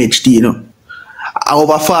invent NHT, you know,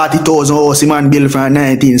 over 40,000 houses man built from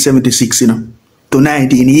 1976, you know, to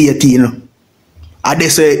 1980, you know. And they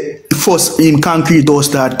say first in concrete house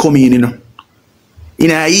start coming, you know.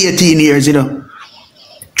 In 18 years, you know,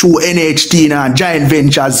 through NHT and joint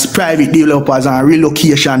ventures, private developers and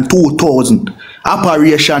relocation 2000,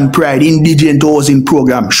 Operation Pride, indigent housing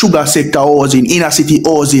program, sugar sector housing, inner city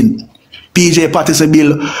housing, PJ Patterson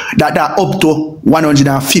bill that up to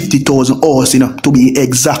 150,000 houses, you know, to be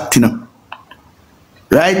exact, you know.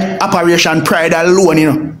 Right? Operation Pride alone,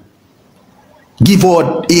 you know. Give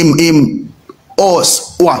out him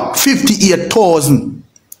us what 58,000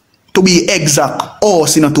 to be exact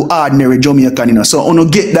us, you know, to ordinary Jamaican, you know. So I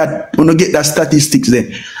get that statistics there.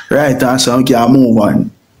 Right? And so I can move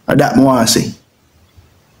on. That I want to say.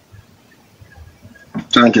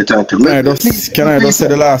 Thank you. Can I just say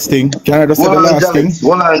the last thing? Because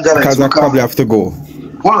I probably have to go.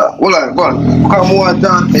 Hold on, go on. Come on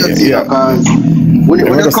down here, because when you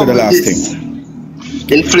come the last thing.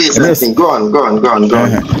 Inflation thing. Go on.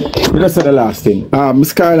 Let's say the last thing.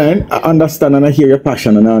 Miss Caroline, I understand and I hear your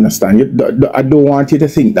passion and I understand. I don't want you to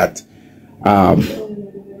think that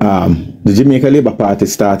the Jamaica Labour Party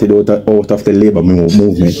started out of the labour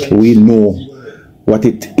movement. We know what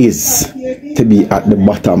it is to be at the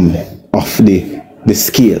bottom of the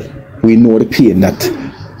scale. We know the pain that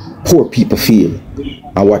poor people feel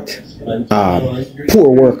and what poor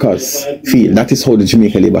workers feel. That is how the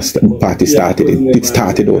Jamaica Labour Party started. It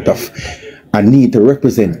started out of a need to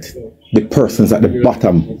represent the persons at the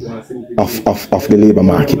bottom of the labour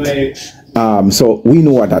market. So we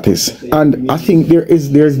know what that is. And I think there's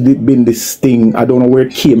been this thing, I don't know where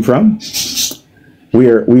it came from,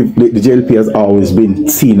 where the JLP has always been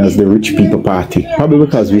seen as the rich people party, probably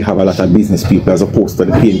because we have a lot of business people as opposed to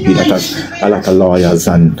the PNP that has a lot of lawyers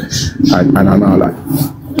and all that.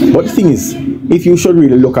 But the thing is, if you should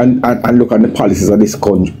really look and look at the policies of this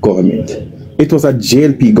government, it was a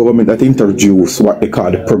JLP government that introduced what they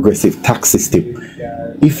call the progressive tax system.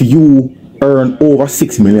 If you earn over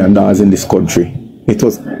 $6 million in this country, it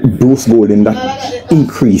was Bruce Golding that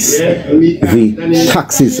increased the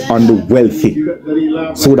taxes on the wealthy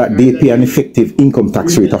so that they pay an effective income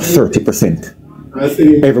tax rate of 30%.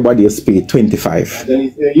 Everybody else paid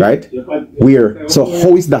 25%, right? So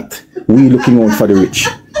how is that we looking out for the rich?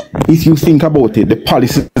 If you think about it, the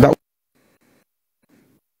policies that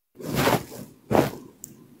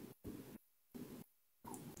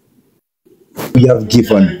we have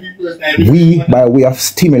given, we, by way of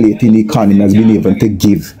stimulating the economy, has been able to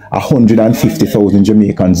give 150,000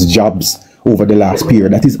 Jamaicans jobs over the last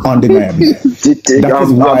period. That is undeniable.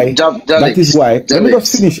 That is why. Let me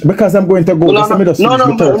just finish because I'm going to go. Let me just finish.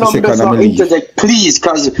 Please,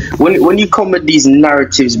 because when you come with these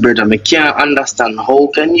narratives, brother, I can't understand how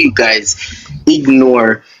can you guys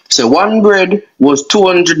ignore. So one bread was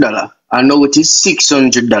 $200 and now it is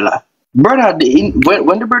 $600. Brother,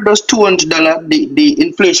 when the bread was $200, the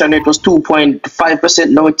inflation rate was 2.5%.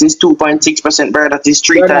 Now it is 2.6%. Brother, that is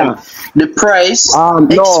 3 times the price.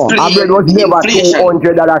 No, bread was never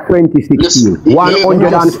 $200 2016.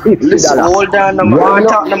 $150. Listen, hold on,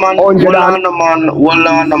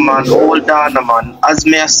 man. As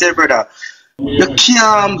may I say, brother, you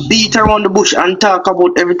can't beat around the bush and talk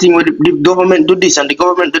about everything with the government do this and the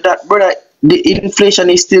government do that, brother. The inflation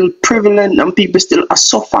is still prevalent and people still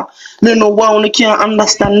suffer. No, no, why we can't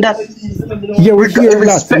understand that? Yeah, we hear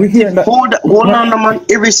that. Hold on, man.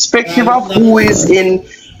 Irrespective of who is in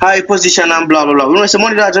high position and blah blah blah. We don't say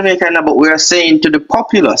money that Jamaican, but we are saying to the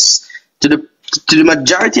populace, to the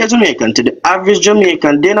majority of Jamaican, to the average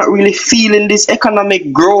Jamaican, they're not really feeling this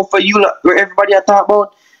economic growth for you, where everybody are talking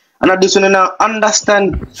about. And I just want to now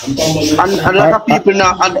understand, and a lot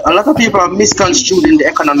of people are misconstrued in the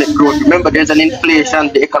economic growth. Remember, there's an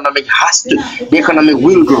inflation. The economic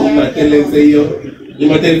will grow. But a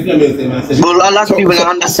lot of people don't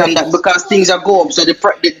understand that because things are go up, so the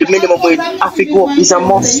minimum wage have to go up. It's a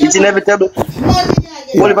must. It's inevitable.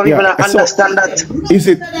 All of people don't understand that.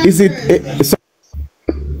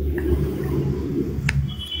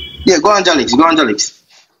 Yeah, go on, Jalix.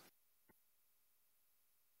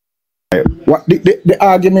 What the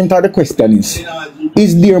argument or the question is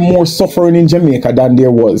there more suffering in Jamaica than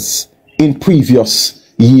there was in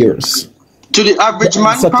previous years? To the average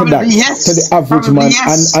man, probably yes. To the average probably man,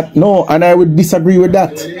 yes. and I would disagree with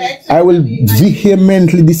that. I will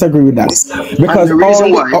vehemently disagree with that because the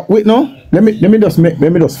reason why. Wait, no. Let me just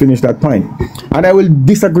finish that point, and I will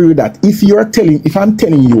disagree with that. If I'm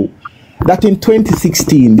telling you that in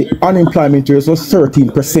 2016 the unemployment rate was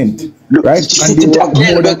 13%. Right? And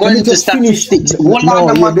we're going to statistics. You have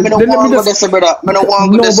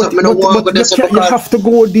to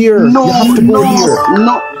go there. You have to go there.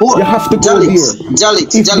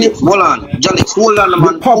 Jalix, hold on. Jalix, hold on,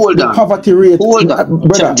 man. Hold on. Poverty rate. Hold on.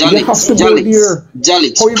 Brother, you have to go there.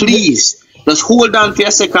 Jalix, please. Just hold on for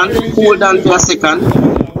a second.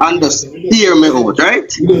 And just hear me out,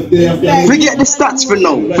 right? Forget the stats for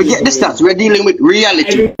now. Forget the stats. We're dealing with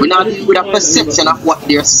reality. We're not dealing with a perception of what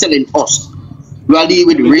they're selling us. We are dealing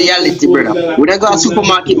with reality, brother. When I go to a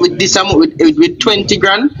supermarket with this amount, with 20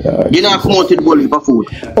 grand, you're not come out with bowl for food.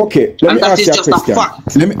 Okay, let me ask you a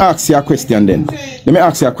question. Let me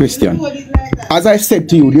ask you a question then. As I said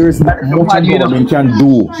to you, there is not much a government can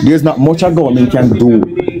do. There's not much a government can do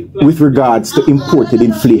with regards to imported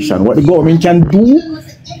inflation. What the government can do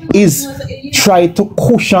is try to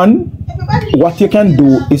cushion. What you can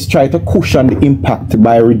do is try to cushion the impact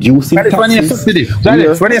by reducing taxes. When you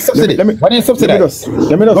subsidize,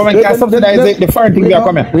 government can subsidize the foreign thing they are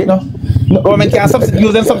coming. Wait, no. Government can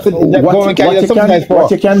subsidize.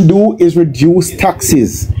 What you can do is reduce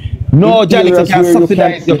taxes. No,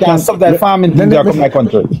 Jalix, you can subsidize farming things that come to my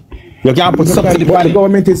country. You can't put subsidy But the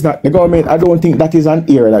government is not. The government, I don't think that is an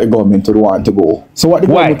area that the government would want to go. So what the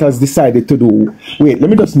government has decided to do. Wait, let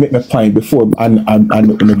me just make my point before and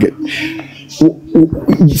get.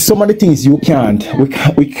 Some of the things you can't.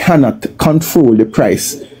 We cannot control the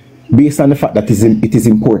price based on the fact that it is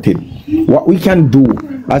imported. What we can do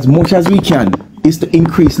as much as we can is to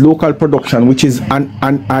increase local production, which is an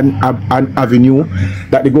avenue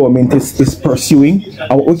that the government is pursuing.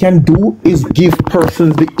 And what we can do is give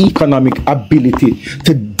persons the economic ability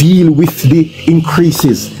to deal with the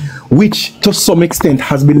increases, which to some extent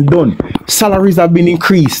has been done. Salaries have been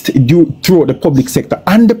increased throughout the public sector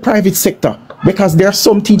and the private sector. Because there are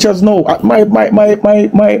some teachers now at my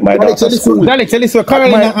daughter's school. Alex, listen,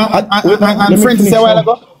 Caroline and Francis a while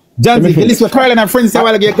ago. John, listen, Caroline and Francis a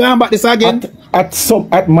while ago. You're going back this again.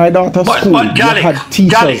 At my daughter's school, but you had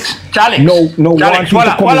teachers. Jalix, No, hold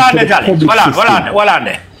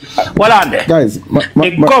on there. Guys,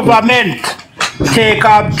 the government take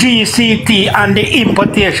up GCT and the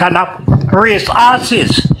importation of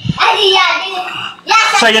racehorses.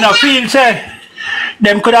 So you know, feel say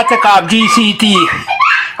them could have taken off GCT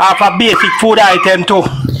off a basic food item too.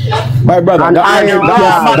 My brother, and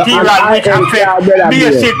raw material which affect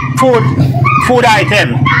basic food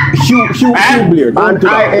item. Remember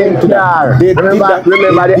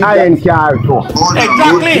the iron car too.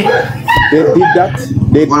 Exactly. They did that.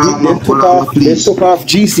 They took off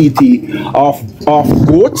GCT off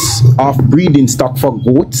goats, off breeding stock for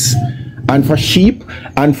goats and for sheep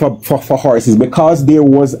and for horses, because there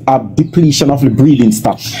was a depletion of the breeding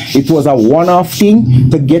stock. It was a one-off thing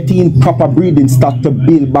to get in proper breeding stock to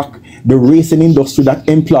build back the racing industry that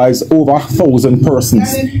employs over 1,000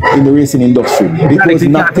 persons in the racing industry. It was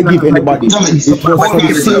not to give anybody. It was for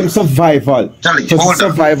the same survival, for the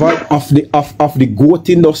survival of the goat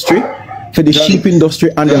industry, for the sheep industry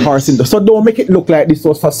and the horse industry. So don't make it look like this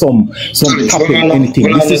was for some tapping anything.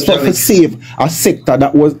 This is for to save a sector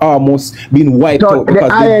that was almost being wiped out because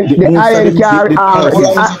the iron car.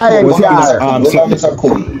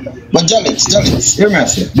 But Jalix, hear me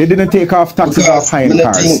say. They didn't take off taxes off iron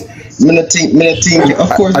cars. Me think, of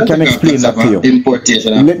course, I can explain that to you.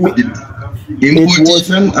 Importation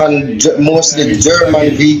and mostly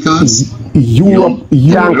German vehicles. Europe.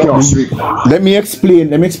 Let me explain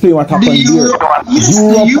what happened here. Europe.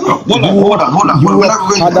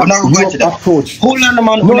 Approach. Hold on,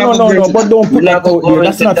 man. No, but don't put that out there.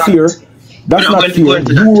 That's not fair. That's not fair. Europe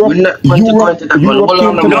came to the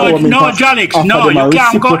government. No, Jalix, no, you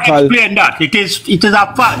can't go explain that. It is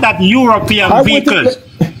a fact that European vehicles,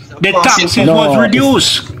 the taxes was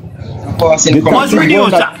reduced. Was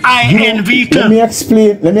reduced to high-end vehicles. Let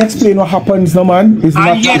me explain what happens now, man.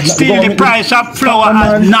 And yet still the price of flour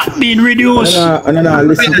has not been reduced.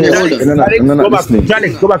 Listen to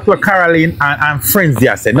Jalix, go back to what Caroline and friends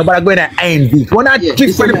there said. Nobody going to high-end vehicles. We're not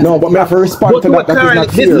different. No, but I have to respond to that. That is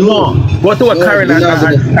not fair. Go to what Caroline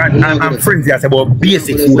and friends there said about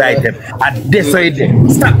basic food items. And this way,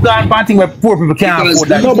 stop going banting where poor people can't afford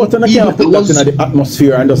that. No, but I can't put that in the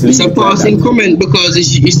atmosphere and just leave it. It's a passing comment because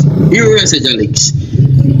it's Alex.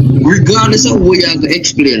 Regardless of what you have to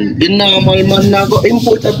explain, the normal man now go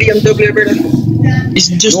import a BMW, brother. It's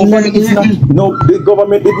just the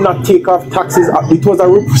government did not take off taxes. It was a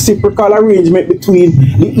reciprocal arrangement between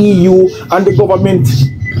the EU and the government.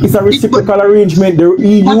 It's a reciprocal arrangement. The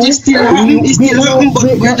EU. But it's still happening, but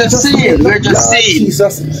we're just saying.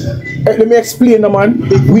 Jesus. Let me explain, man.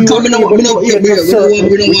 We can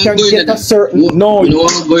get a certain. No,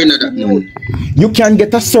 you can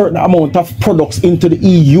get a certain amount of products into the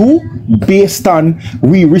EU based on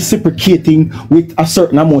we reciprocating with a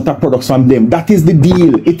certain amount of products from them. That is the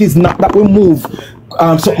deal. It is not that we move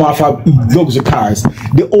something off of luxury cars.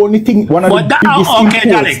 The only thing, one of the biggest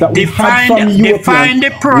imports that we had from define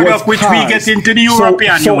the product which we get into the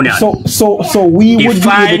European Union. So we would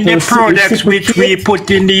define the products which we put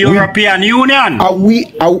in the European Union.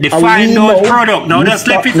 Define those products. Now just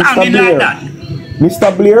left it hanging like that.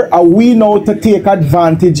 Mr. Blair, are we now to take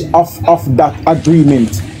advantage of that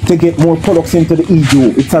agreement to get more products into the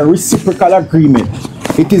EU? It's a reciprocal agreement.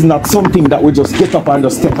 It is not something that we just get up and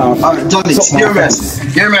just take off.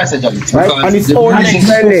 Your message, Alex. Right? And it's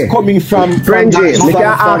only coming from Friendly. We can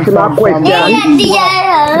ask him a question.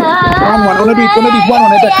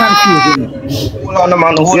 Hold on,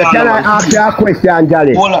 man. Can I ask you a question,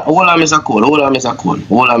 Jalix? Hold on,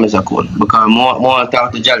 Mr. Cole. Because more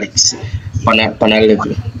talk to Jalix. On a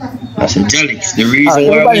level. I said, Jalix, the reason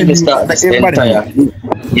why we start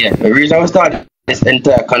this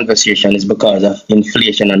entire conversation is because of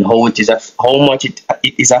inflation and how much it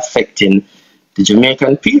is affecting the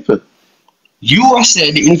Jamaican people. You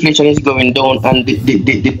said the inflation is going down and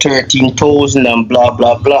the 13,000 and blah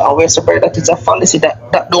blah blah. And we're surprised that it's a fallacy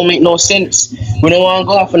that don't make no sense. We don't want to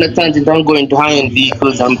go off on a tangent and go into high-end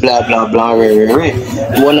vehicles and blah blah blah. We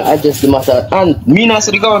want to adjust the matter. And me not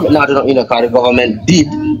say the government, no, they don't, because the government did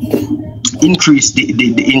increase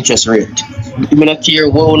the interest rate. We not care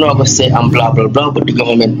what we not say and blah blah blah, but the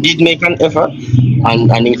government did make an effort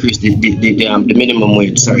and increase the minimum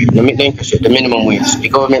wage. Sorry, the minimum wage. The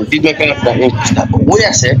government did make an effort and increase that. But what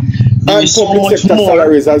I say, there is so much more.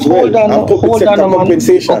 Salaries as well. Hold on,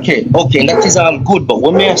 compensation. Okay, that is good. But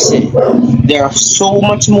what may I say? There are so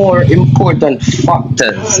much more important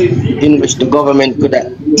factors in which the government could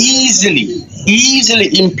easily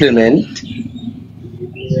implement.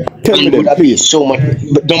 Tell me them, please. So much.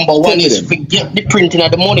 But number one is forget the printing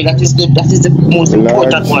of the money. That is the most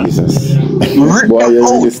important one. Boy, you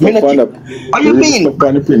really stuck on the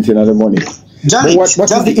printing of the money. What is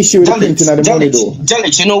the issue with the printing of the money, though?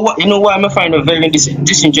 Jalix, you know why I'm finding it very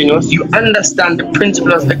disingenuous? You understand the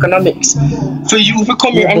principles of economics. For you to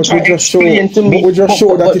come here and try to explain to me. But we just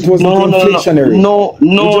show that it wasn't inflationary. No.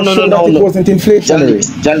 It wasn't inflationary.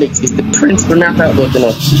 Jalix, it's the principle matter about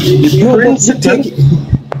the principle.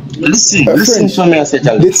 Listen to me, I said,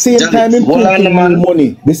 Jalix. The same time in printing more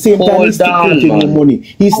money. The same time he's still printing more money.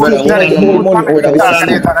 He's still taking more money out of the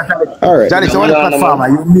system. All right. Jalix, what is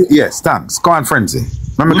farmer? Yes, thanks. Go on, Frenzy.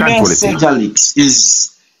 Let me say, Jalix,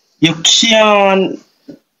 is you can't.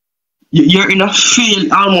 You're in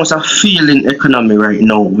almost a failing economy right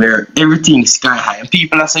now, where everything's sky high, and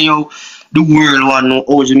people are saying, "Yo, the world want to know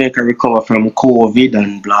how Jamaica recover from COVID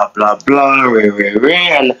and blah blah blah."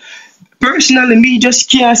 And personally, me just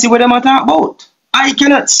can't see what them are talking about. I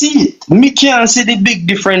cannot see it. Me can't see the big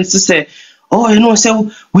difference to say, "Oh,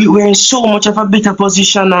 so we're in so much of a better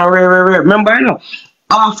position." Remember,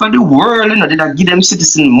 half of the world, did I give them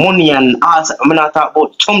citizen money and ask? I'm not talking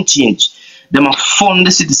about chump change. Them a fund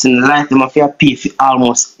the citizen life, them a pay for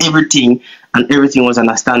almost everything, and everything was on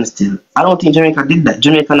a standstill. I don't think Jamaica did that.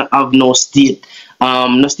 Jamaica don't have no state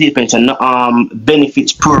pension, no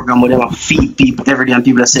benefits program where they feed people every day, and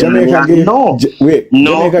people are saying, Jamaica gave, no, Jamaica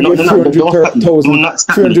gave 300,000 people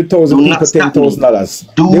 $10,000.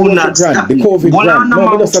 Do not stop. The COVID grant.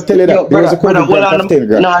 No, just tell you that there was a COVID grant of 10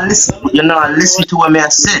 grand. Listen to what I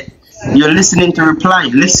said. You're listening to reply.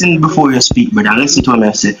 Listen before you speak, brother. Listen to what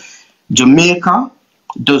I said. Jamaica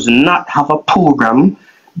does not have a program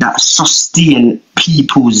that sustain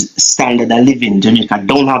people's standard of living. Jamaica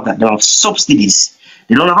don't have that. They have subsidies.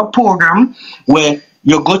 They don't have a program where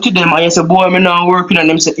you go to them and you say, boy, I'm not working, and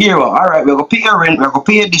them say, here, all right, we're going to pay your rent, we're going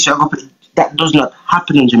to pay your dish, we're going to pay. That does not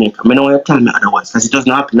happen in Jamaica. I know you tell me otherwise, because it does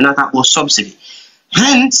not happen. I'm not talking about subsidy.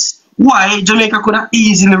 Hence, why Jamaica could have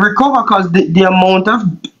easily recover, because the amount of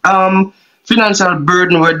financial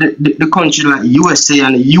burden where the country like USA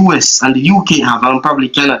and the US and the UK have, and probably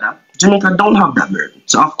Canada, Jamaica don't have that burden.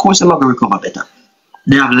 So of course they're not going to recover better.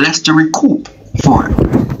 They have less to recoup for.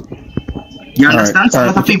 You understand? So a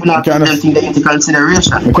lot of people not taking them things into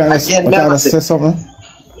consideration. Can I say something?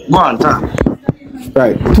 Go on, Tom.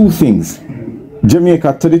 Right, two things.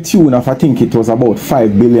 Jamaica, to the tune of, I think it was about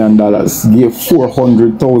 $5 billion, gave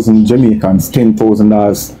 400,000 Jamaicans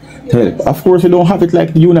 $10,000 to help. Of course, we don't have it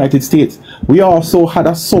like the United States. We also had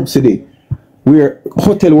a subsidy where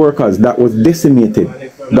hotel workers that was decimated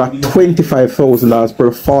got $25,000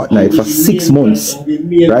 per fortnight for 6 months,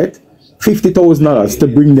 right? $50,000 to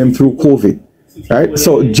bring them through COVID, right?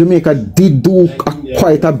 So Jamaica did do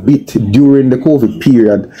quite a bit during the COVID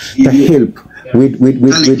period to help with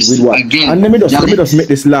what? And let me just make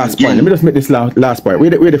this last point. Let me just make this last point.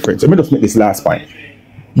 Wait the friends. Let me just make this last point.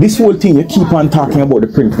 This whole thing, you keep on talking about the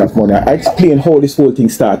printing of money. I explained how this whole thing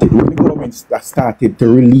started. When the government started to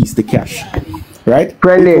release the cash, right?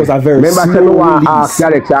 Friendly, it was a very remember ask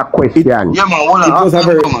Alex a question.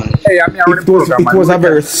 It was a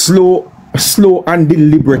very slow and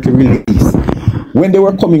deliberate release. When they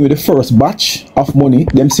were coming with the first batch of money,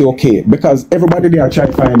 them say okay, because everybody there try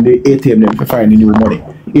to find the ATM them to find the new money.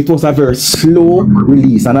 It was a very slow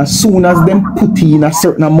release, and as soon as them put in a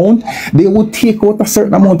certain amount, they would take out a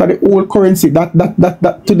certain amount of the old currency. That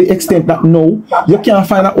to the extent that no, you can't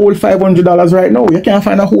find a whole $500 right now. You can't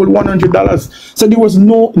find a whole $100. So there was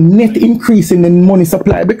no net increase in the money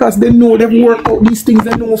supply, because they know they've worked out these things.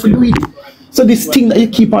 They know if you do it. So this thing that you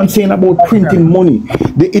keep on saying about printing money,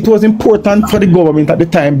 it was important for the government at the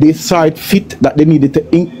time. They saw it fit that they needed to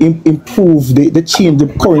improve the change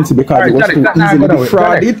of currency, because it was too easily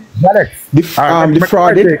defrauded.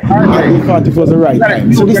 defrauded, and they thought it was the right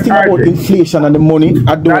time. So this thing about inflation and the money,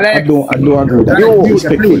 I don't agree with that.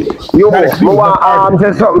 Respectfully. Just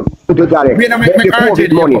something to Alex. The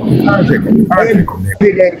COVID money.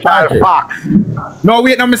 No,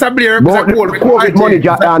 wait, no, Mr. Blair. Mr. Cole. COVID money,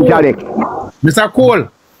 Alex. Mr. Cole.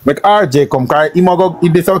 Make RJ come, because he might go,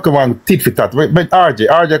 if they talk about tit for tat, make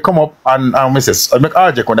RJ come up and Mrs. Make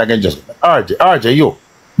RJ come again, just RJ, you.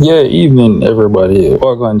 Yeah, evening everybody.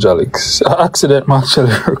 Welcome, Jalix. I accidentally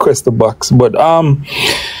actually request the box, but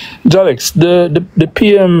Jalix, the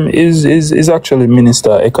PM is actually Minister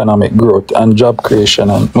of Economic Growth and Job Creation,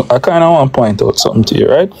 and I kind of want to point out something to you,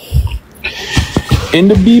 right? In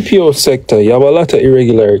the BPO sector, you have a lot of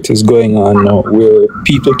irregularities going on now where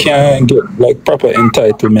people can't get like proper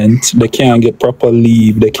entitlement, they can't get proper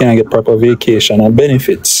leave, they can't get proper vacation and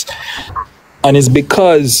benefits. And it's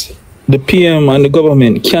because the PM and the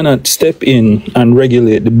government cannot step in and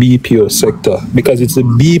regulate the BPO sector, because it's the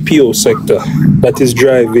BPO sector that is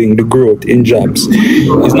driving the growth in jobs.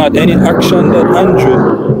 It's not any action that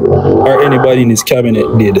Andrew or anybody in his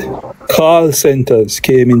cabinet did. Call centers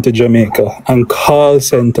came into Jamaica, and call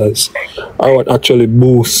centers are what actually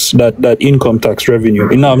boosts that income tax revenue.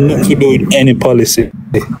 It have nothing to do with any policy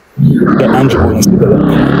that Andrew wants to develop.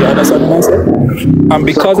 You understand what I'm saying? And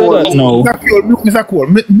because of that now... Mr. Cole,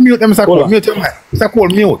 mute them, Mr. Cole, mute him. Mr. Cole,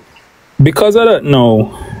 mute. Because of that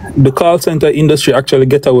now, the call center industry actually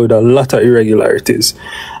get away with a lot of irregularities.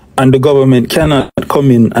 And the government cannot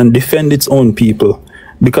come in and defend its own people,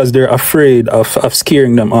 because they're afraid of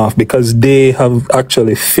scaring them off, because they have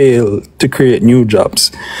actually failed to create new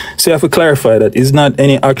jobs. So you have to clarify that it's not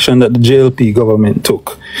any action that the JLP government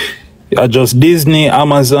took. Just Disney,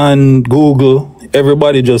 Amazon, Google,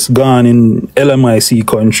 everybody just gone in LMIC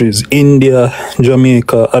countries, India,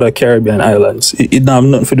 Jamaica, other Caribbean islands. It don't have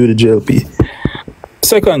nothing to do with the JLP.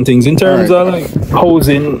 Second things, in terms of like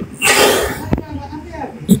housing,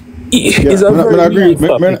 is a very nuanced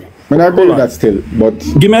topic. I agree with that still, but...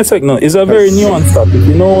 Give me a sec now. It's a very nuanced topic.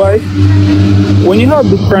 You know why? When you have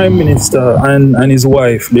the Prime Minister and his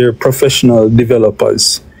wife, they're professional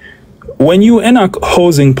developers. When you enact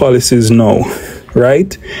housing policies now,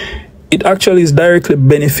 right, it actually is directly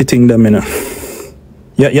benefiting them, you know.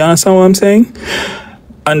 You understand what I'm saying?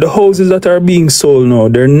 And the houses that are being sold now,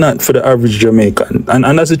 they're not for the average Jamaican.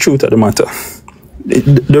 And that's the truth of the matter.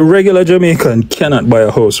 The regular Jamaican cannot buy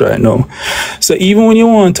a house right now. So even when you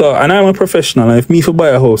want to, and I'm a professional, and if me for buy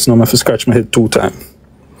a house now, I have to scratch my head 2 times.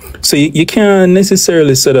 So you can't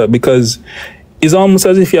necessarily set up, because it's almost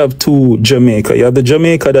as if you have 2 Jamaica. You have the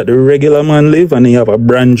Jamaica that the regular man live, and then you have a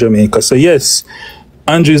brand Jamaica. So yes,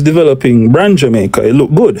 Andrew is developing brand Jamaica. It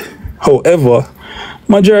look good. However,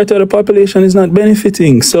 majority of the population is not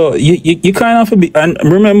benefiting. So you kind of have to be, and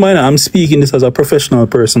remember, I'm speaking this as a professional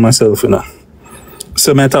person myself, you know.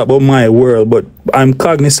 So I talk about my world, but I'm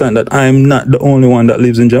cognizant that I'm not the only one that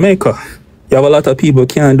lives in Jamaica. You have a lot of people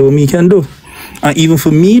can't do what me can do. And even for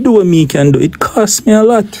me do what me can do, it costs me a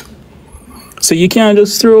lot. So you can't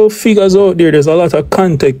just throw figures out there. There's a lot of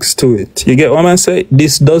context to it. You get what I say?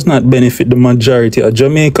 This does not benefit the majority of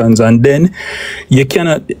Jamaicans. And then you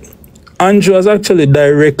cannot... Andrew has actually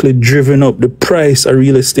directly driven up the price of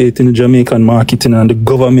real estate in the Jamaican market, and the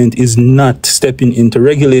government is not stepping in to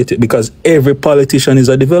regulate it, because every politician is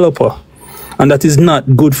a developer, and that is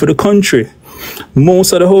not good for the country.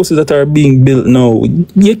 Most of the houses that are being built now,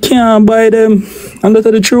 you can't buy them, and that's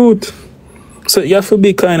the truth. So you have to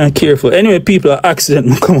be kind of careful. Anyway, people are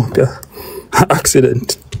accident come up here.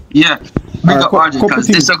 Accident. Yeah. Because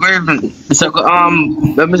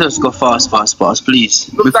let me just go fast, please.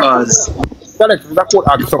 Because Alex, Mr. Cole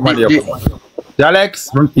ask somebody else. Alex,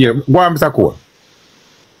 here, go on, Mr. Cole.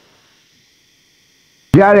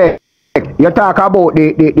 Alex, you talk about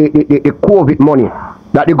the COVID money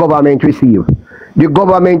that the government receive. The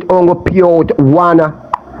government only pay out one,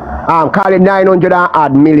 call it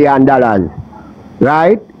 $900 million,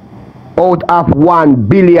 right? Out of $1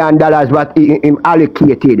 billion what is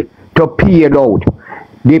allocated to pay it out.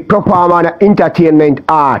 The performance and entertainment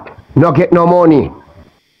art not get no money.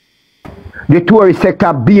 The tourist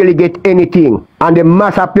sector barely get anything, and the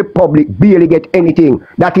mass of the public barely get anything.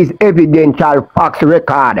 That is evidential facts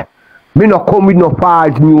record. Me no come with no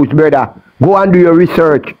false news, brother. Go and do your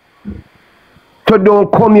research. So don't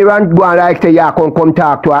come here and go and like say you come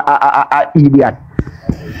talk to a idiot.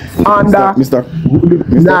 Under Mr.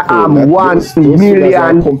 $1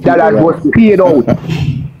 million was paid out.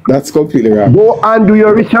 That's completely wrong. Go and do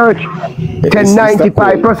your research.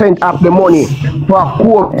 95% of the money for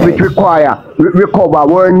COVID recover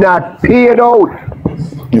were not paid out.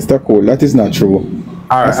 Mr. Cole, that is not true.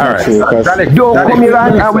 That's not true. Don't come here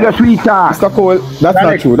and we just retard. Mr. Cole, that's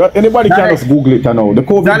not true. Anybody can just Google it now. The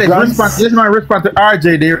COVID grants. This man respond to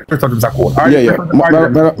RJ. They respond to Mr. Cole.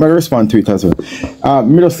 I respond to it as well.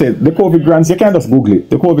 Me just say the COVID grants. You can't just Google it.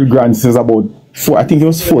 The COVID grants is about I think it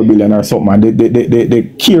was 4 billion or something. And the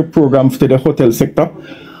care program for the hotel sector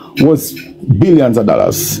was billions of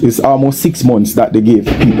dollars. It's almost 6 months that they gave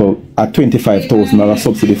people a $25,000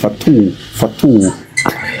 subsidy for two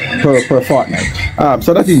per fortnight.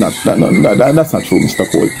 So that is that's not true, Mr.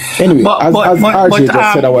 Cole. Anyway, as RJ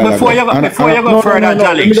just said a while before ago. Before you go further, Alex.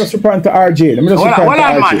 Let me just respond to RJ. Hold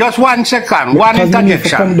on, man. Just 1 second. One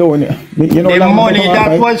interjection. The money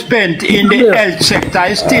that was spent in the health sector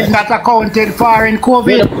is still not accounted for in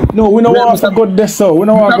COVID. No, we don't want to go there, so. We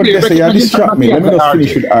don't want to go there, so you distract me. Let me just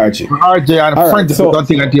finish with RJ. RJ and Frenzy, don't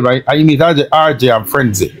think until right? I mean RJ and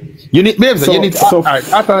Frenzy. You need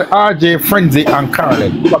after RJ, Frenzy, and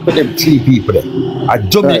Carlin, you have to them 3 people there.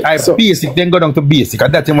 Basic, then go down to basic,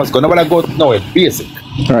 and that you must go. Nobody go no basic.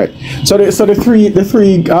 Right. So the three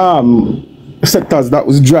sectors that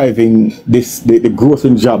was driving the growth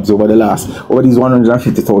in jobs over these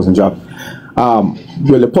 150,000 jobs.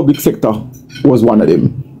 Well, the public sector was one of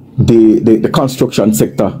them. The construction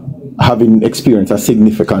sector having experienced a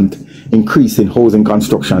significant increase in housing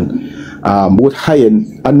construction. Both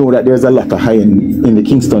high-end, I know that there's a lot of high-end in the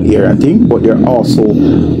Kingston area thing, but there are also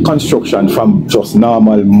construction from just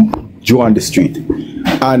normal Joe on the street.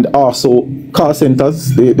 And also call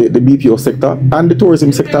centers, the BPO sector, and the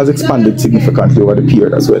tourism sector has expanded significantly over the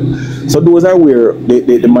period as well. So those are where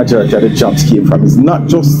the majority of the jobs came from. It's not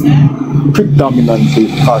just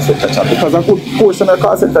predominantly call center jobs, because a good portion of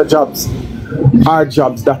call center jobs are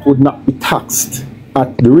jobs that would not be taxed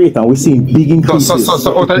at the rate, and we're seeing big increases.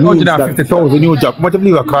 So out of 150,000 new jobs, what do you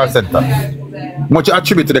believe a call center? What you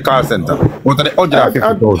attribute to the call center? What are the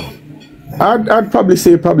 150,000? I'd probably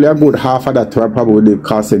say a good half of that were probably the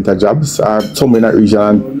call center jobs. Some in that region,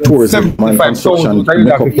 and tourism and construction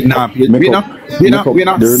make up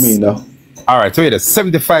the remainder. Alright, so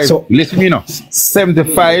 75, so, listen me now,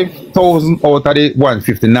 75,000 out of the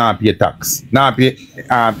 150 now pay tax, now pay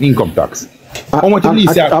income tax. How much of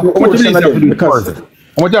these have to do?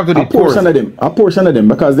 A portion of them,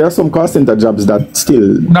 because there are some call center jobs that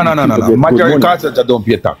still no. Majority call center don't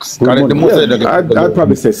pay tax. I'd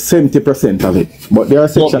probably say 70% of it, but there are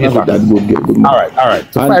sections of it that would get good money.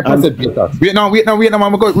 Alright. So 5% pay tax. Wait now,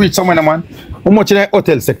 I'm going to reach somewhere, man. How much in the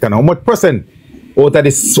hotel sector now? How much percent out of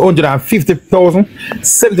this 150,000,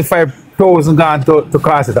 75,000 gone to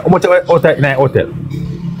call center? How much out of in a hotel?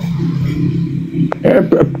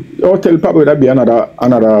 Hotel probably would be another,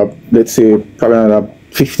 let's say, probably another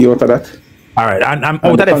 50 out of that. Alright, and out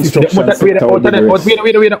of that 50, out of that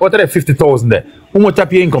 50,000 there, how much are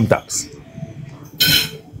your income tax?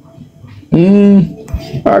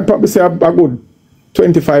 I'd probably say a good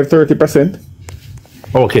 25-30%.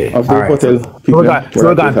 Okay. Of the hotel people. So we got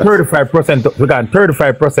 35%. We got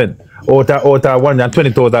 35% out of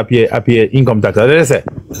 120,000 up your income tax. What did I say?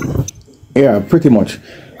 Yeah, pretty much.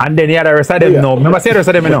 And then the other rest of them now. Remember, say the rest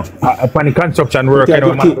of them now. Upon the construction work,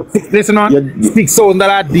 listen on,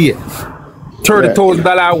 $6,000 a day,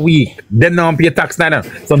 $30,000 a week. Then now pay tax now.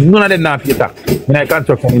 So none of them now pay tax in a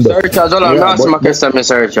construction industry. Sorry, Charles. Hold on, let me ask my question,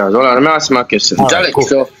 Sorry, Charles. Hold on, let me ask my question. Alex, cool.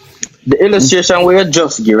 So the illustration we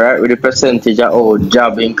just give, right, with the percentage of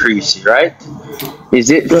job increase, right? Is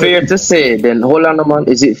it fair to say then? Hold on, man.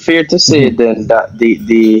 Is it fair to say then that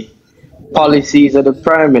the policies of the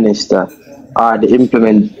Prime Minister or the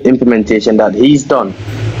implementation that he's done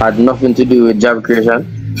had nothing to do with job creation?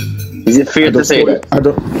 Is it fair to say that?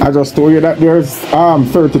 I just told you that there's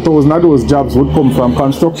 30,000 of those jobs would come from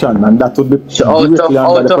construction, and that would be so out of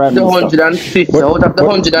the 150, out of the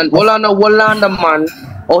 100, hold on, man.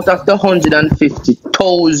 Out of the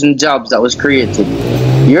 150,000 jobs that was created,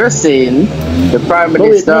 you're saying the Prime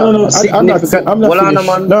Minister? I'm not Let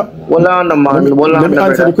me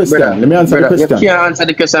answer the question. Let me answer the question. You can't answer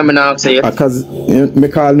the question. I'm not saying because me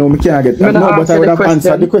call no, me can't get. No, but I would have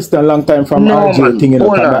answered the question a long time from RJ thing.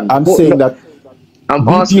 I'm saying that. I'm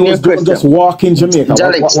asking you a question. Just walk in Jamaica.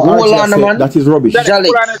 Alex, hold on, man. That is rubbish. Alex,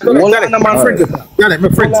 hold on, man.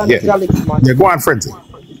 Yeah, go on, friends.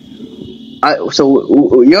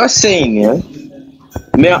 So you're saying,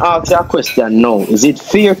 may I ask you a question now? Is it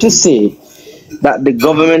fair to say that the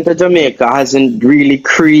government of Jamaica hasn't really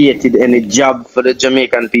created any job for the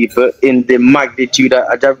Jamaican people in the magnitude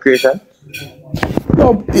of job creation?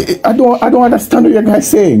 No, I don't understand what you guys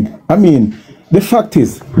saying. I mean, the fact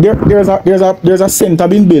is, there's a center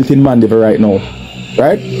being built in Mandeville right now.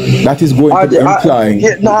 right? That is going to imply.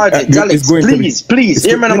 Please.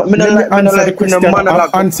 Hear me. I'm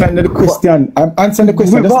answering the question. I'm answering the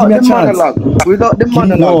question. Just give me a chance. Without the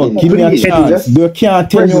monologue. Give me a chance. You can't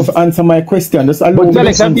tell me to answer my question. Just allow me to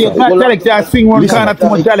answer. Alex, you swing one corner too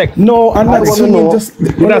much, Alex. No, I'm not swinging. Just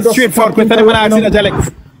with a straightforward question.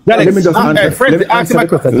 Alex. Let me just answer my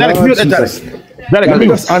question. Let me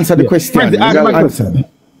just answer the question.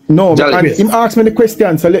 No, him ask me the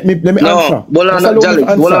question, so let me answer.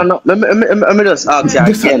 Let me just ask you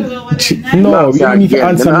again. No, you need to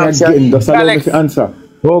answer me again. Just allow me to answer.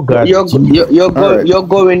 Oh God. You're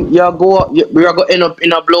going to end up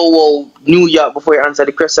in a blowout New York before you answer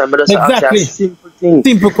the question. But just exactly. ask you a simple thing.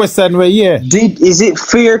 Simple question, where is it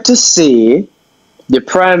fair to say the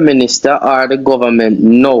Prime Minister or the government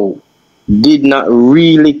did not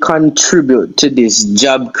really contribute to this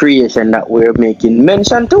job creation that we're making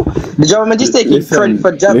mention to? The government is taking credit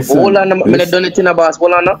for jobs. Hold on, I'm done it in a boss.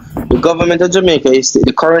 Hold on. The government of Jamaica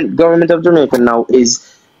the current government of Jamaica now is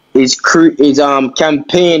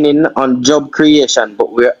campaigning on job creation,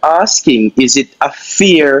 but we're asking, is it a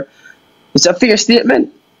fair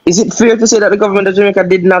statement? Is it fair to say that the government of Jamaica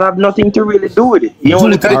did not have nothing to really do with it? You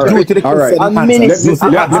only contributed all right. Let me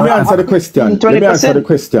answer the question. Let me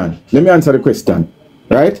answer the question.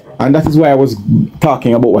 Right? And that is why I was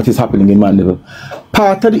talking about what is happening in Mandeville.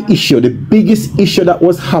 Part of the issue, the biggest issue that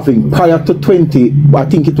was having prior to 20, I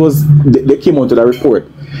think it was, they came onto the report.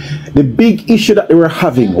 The big issue that they were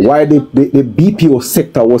having, why the BPO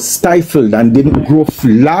sector was stifled and didn't grow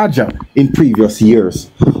larger in previous years,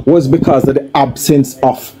 was because of the absence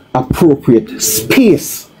of appropriate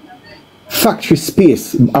space, factory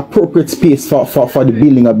space, appropriate space for the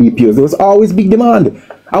building of BPOs. There was always big demand.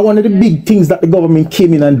 And one of the big things that the government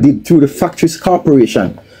came in and did through the Factories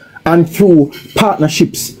Corporation and through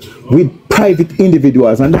partnerships with private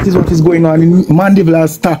individuals, and that is what is going on in Mandeville. I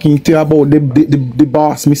was talking to you about the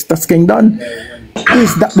boss, Mr. Skengdon,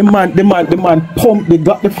 is that the man pumped, they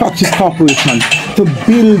got the Factories Corporation to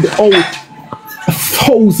build out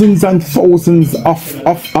thousands and thousands of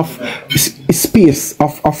space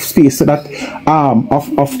so that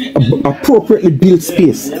appropriately built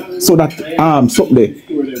space so that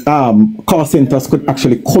call centers could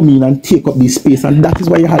actually come in and take up this space, and that is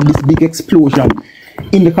why you had this big explosion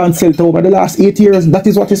in the consult over the last 8 years. That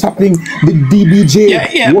is what is happening. The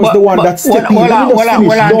DBJ was the one that stepped in. Hold on,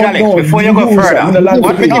 Alex, before you go further.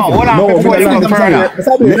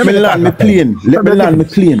 Let me land my plane.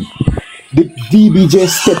 The DBJ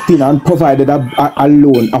stepped in and provided a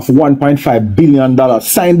loan of $1.5 billion,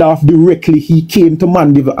 signed off directly. He came to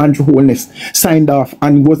Mandeville, Andrew Holness, signed off,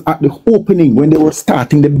 and was at the opening when they were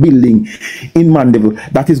starting the building in Mandeville.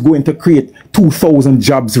 That is going to create 2,000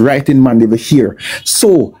 jobs right in Mandeville here.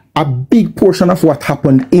 So a big portion of what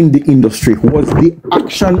happened in the industry was the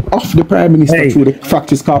action of the Prime Minister through the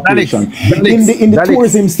Factories Corporation. In the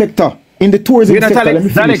tourism sector. In the tourism sector, let me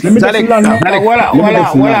finish. May I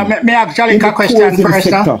ask Alex a question first?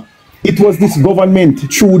 It was this government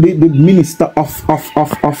through the Minister of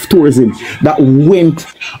Tourism that went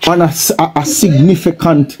on a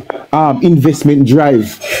significant investment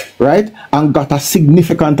drive, right? And got a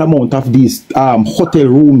significant amount of these hotel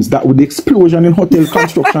rooms that with the explosion in hotel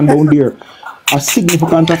construction down there. A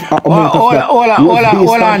significant amount of that. Hold on,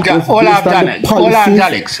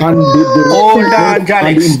 Alex. Alex.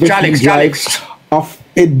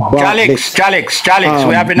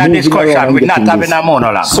 We're having a discussion. We're not having a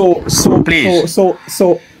monologue. So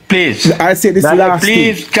please. I say this last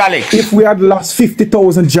please, Alex. If we had lost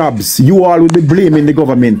 50,000 jobs, you all would be blaming the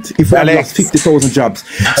government. If we had lost 50,000 jobs.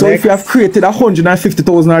 So if you have created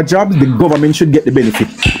 150,000 jobs, the government should get the benefit.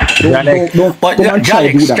 Alex,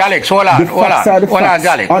 hold on,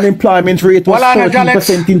 Alex. Unemployment rate was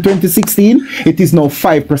 13% in 2016. It is now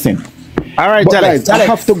 5%. All right, Alex. I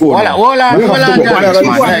have to go. Hold on, you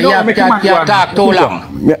talk too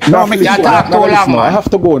long. I have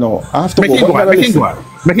to go now. I have to go.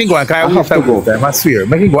 Make him go. I have to go. I swear.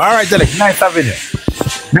 Make him go. All right, Alex. Nice having you.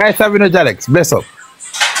 Nice having you, Alex. Bless up.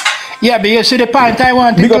 Yeah, but you see the point I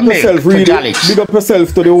wanted to make. Big up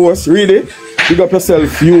yourself to the host, really. Big up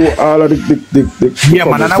yourself, you all of the yeah,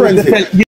 man, and I